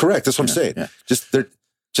about. Correct. That's what I'm saying. Yeah.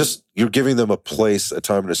 You're giving them a place, a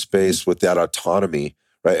time, and a space with that autonomy,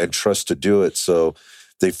 right, and trust to do it. So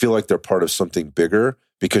they feel like they're part of something bigger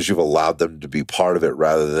because you've allowed them to be part of it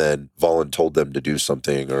rather than voluntold them to do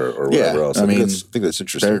something or whatever else. I think that's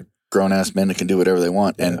interesting. They're grown-ass men that can do whatever they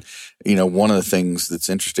want. Yeah. And, one of the things that's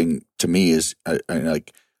interesting to me is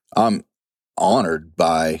I'm honored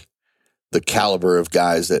by the caliber of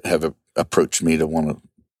guys that have approached me to want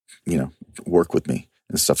to, work with me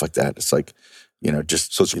and stuff like that. It's like,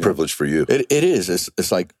 just so it's a privilege for you. It is.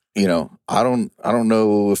 It's like, I don't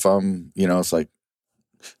know if I'm, it's like,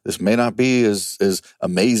 this may not be as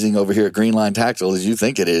amazing over here at Greenline Tactical as you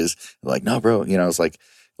think it is. Like, no, bro. It's like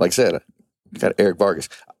I said, I got Eric Vargas.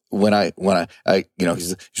 When I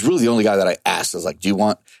he's really the only guy that I asked. I was like, do you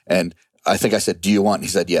want? And I think I said, do you want? And he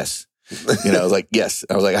said, yes. I was like, yes.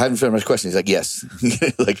 I was like, I haven't finished my question. He's like, yes.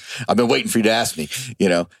 Like, I've been waiting for you to ask me,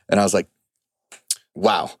 and I was like,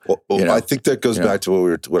 wow. Well, I think that goes back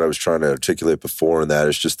to what I was trying to articulate before, and that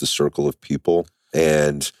is just the circle of people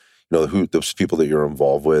and, who those people that you're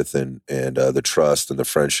involved with and the trust and the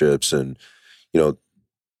friendships and,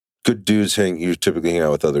 good dudes you typically hang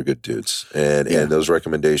out with other good dudes and those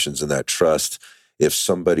recommendations and that trust. If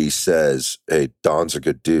somebody says, hey, Don's a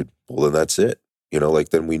good dude, well, then that's it.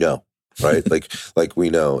 Then we know, right? like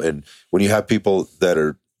we know. And when you have people that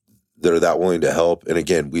are that willing to help, and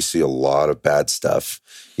again, we see a lot of bad stuff,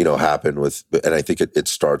 happen and I think it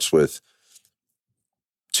starts with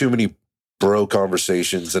too many bro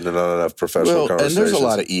conversations and not enough professional conversations. And there's a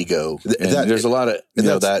lot of ego. And there's a lot of,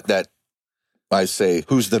 that I say,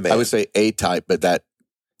 who's the man? I would say A-type, but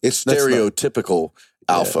it's stereotypical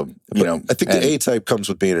alpha, I think the A-type comes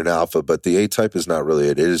with being an alpha, but the A-type is not really,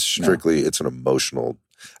 it is strictly, it's an emotional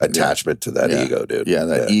attachment to that ego, dude. Yeah,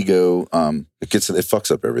 that ego. It fucks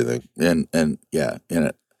up everything. I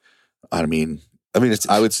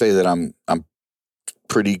would say that I'm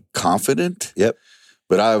pretty confident. Yep.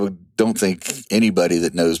 But don't think anybody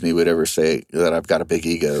that knows me would ever say that I've got a big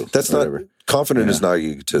ego. That's not confident is not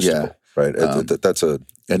egotistical, right? That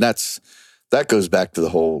goes back to the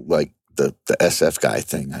whole the SF guy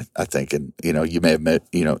thing. I think, and you may have met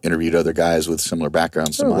interviewed other guys with similar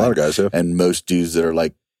backgrounds to mine. A lot of guys, yeah. And most dudes that are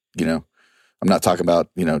like, I'm not talking about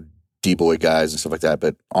D-boy guys and stuff like that,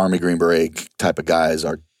 but Army Green Beret type of guys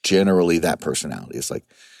are generally that personality. It's like,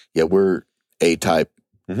 we're A-type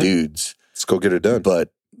dudes. Let's go get it done.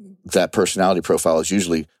 But that personality profile is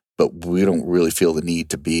usually, but we don't really feel the need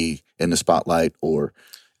to be in the spotlight or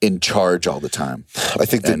in charge all the time. I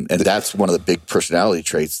think that's one of the big personality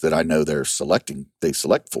traits that I know they select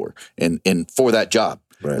for and for that job.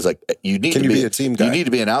 Right. It's like, you need to be a team guy. You need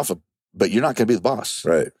to be an alpha, but you're not going to be the boss.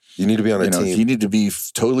 Right. You need to be on a team. You need to be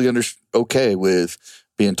totally okay with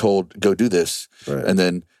being told, go do this. Right. And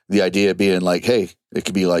then the idea being like, hey, it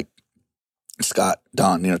could be like, Scott,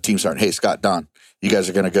 Don, team sergeant, hey, Scott, Don, you guys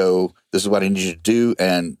are going to go, this is what I need you to do,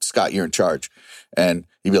 and Scott, you're in charge. And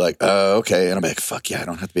you'd be like, okay. And I'm like, fuck yeah, I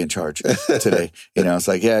don't have to be in charge today. It's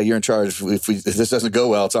like, yeah, you're in charge. If this doesn't go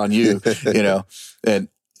well, it's on you,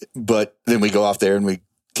 but then we go off there and we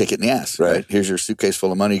kick it in the ass, right? Here's your suitcase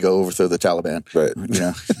full of money, go overthrow the Taliban. Right.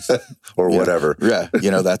 Or whatever. Yeah.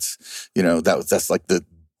 That's like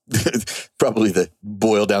probably the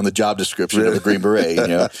boil down the job description of a Green Beret.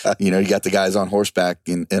 You got the guys on horseback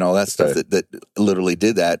and all that stuff that literally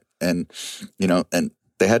did that, and and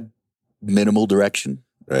they had minimal direction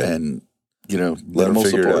and minimal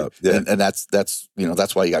support. Yeah. And that's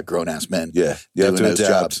why you got grown ass men. Yeah, you doing have to those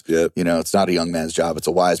jobs. Yep. It's not a young man's job; it's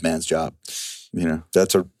a wise man's job.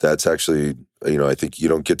 That's actually I think you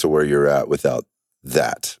don't get to where you're at without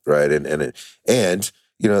that, right? And it's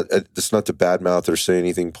not to badmouth or say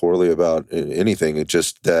anything poorly about anything. It's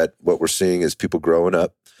just that what we're seeing is people growing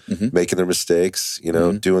up, making their mistakes,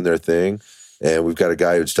 doing their thing. And we've got a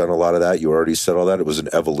guy who's done a lot of that. You already said all that. It was an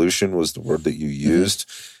evolution was the word that you used.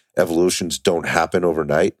 Evolutions don't happen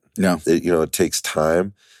overnight. No. It takes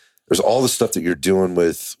time. There's all the stuff that you're doing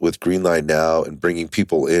with Greenline now and bringing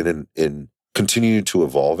people in and continuing to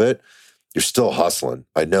evolve it. You're still hustling.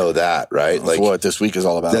 I know that, right? That's what this week is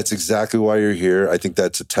all about. That's exactly why you're here. I think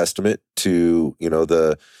that's a testament to,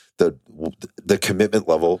 the commitment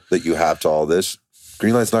level that you have to all this.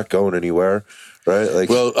 Greenline's not going anywhere, right?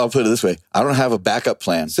 Well, I'll put it this way. I don't have a backup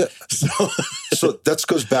plan. So that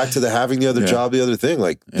goes back to the having the other job, the other thing.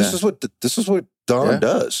 This is what Don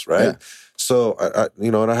does, right? Yeah. So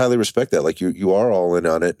and I highly respect that. You are all in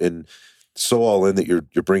on it, and so all in that you're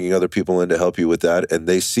bringing other people in to help you with that, and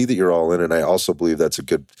they see that you're all in. And I also believe that's a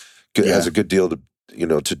good has a good deal to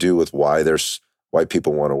to do with why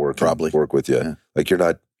people want to work with you. Yeah. You're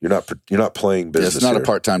not You're not playing business. It's not here. a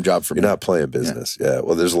part-time job for me. You're not playing business. Yeah.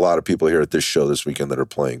 Well, there's a lot of people here at this show this weekend that are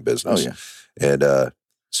playing business. Oh yeah. And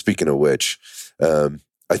speaking of which,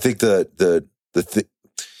 I think at the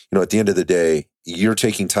end of the day, you're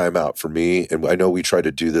taking time out for me, and I know we tried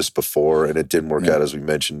to do this before, and it didn't work out as we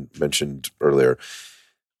mentioned earlier.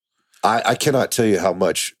 I cannot tell you how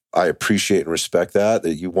much I appreciate and respect that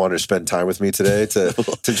you want to spend time with me today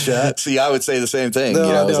to chat. See, I would say the same thing.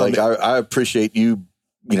 I appreciate you.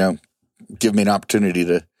 Give me an opportunity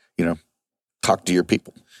to talk to your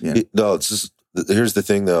people. Yeah. It's just. Here's the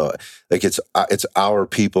thing, though. Like it's our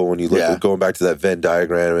people. When you look, going back to that Venn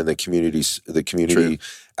diagram and the community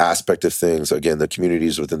aspect of things. Again, the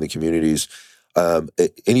communities within the communities.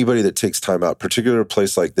 Anybody that takes time out, particularly a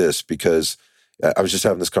place like this, because I was just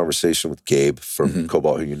having this conversation with Gabe from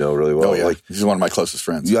Cobalt, who you know really well. Oh yeah, he's one of my closest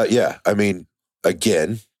friends. Yeah. I mean,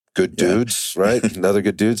 again, good dudes, right? Another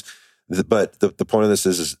good dudes. But the point of this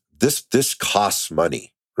is this costs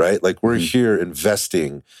money. Right? Like we're here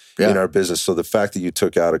investing in our business. So the fact that you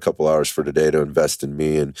took out a couple hours for today to invest in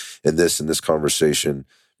me and this conversation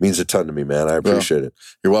means a ton to me, man. I appreciate it.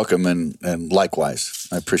 You're welcome. And likewise,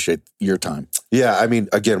 I appreciate your time. Yeah. I mean,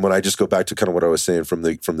 again, when I just go back to kind of what I was saying from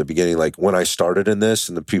the beginning, like when I started in this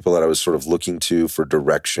and the people that I was sort of looking to for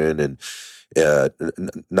direction and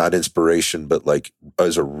not inspiration, but like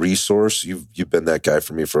as a resource, you've been that guy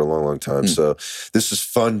for me for a long, long time. So this is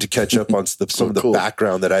fun to catch up on some of the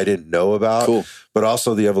background that I didn't know about, but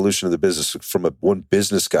also the evolution of the business from one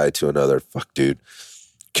business guy to another. Fuck, dude.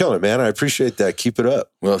 Killing it, man. I appreciate that. Keep it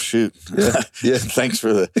up. Well, shoot. Yeah. Thanks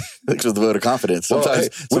for the vote of confidence.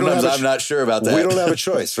 Sometimes I'm not sure about that. We don't have a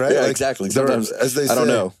choice, right? Yeah, exactly. Sometimes, as they say, I don't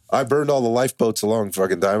know. I burned all the lifeboats a long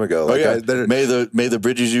fucking time ago. May the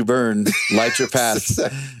bridges you burn light your path.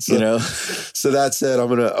 So that said, I'm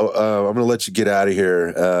gonna let you get out of here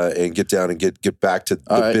and get down and get back to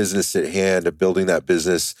the business at hand, of building that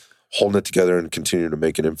business, holding it together, and continue to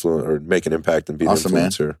make an influence or make an impact and be an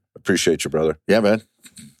influencer. Man. Appreciate you, brother. Yeah, man.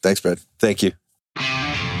 Thanks, Ben. Thank you.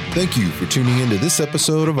 Thank you for tuning into this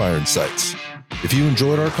episode of Iron Sights. If you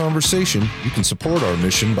enjoyed our conversation, you can support our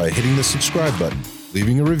mission by hitting the subscribe button,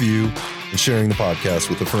 leaving a review, and sharing the podcast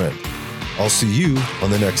with a friend. I'll see you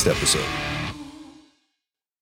on the next episode.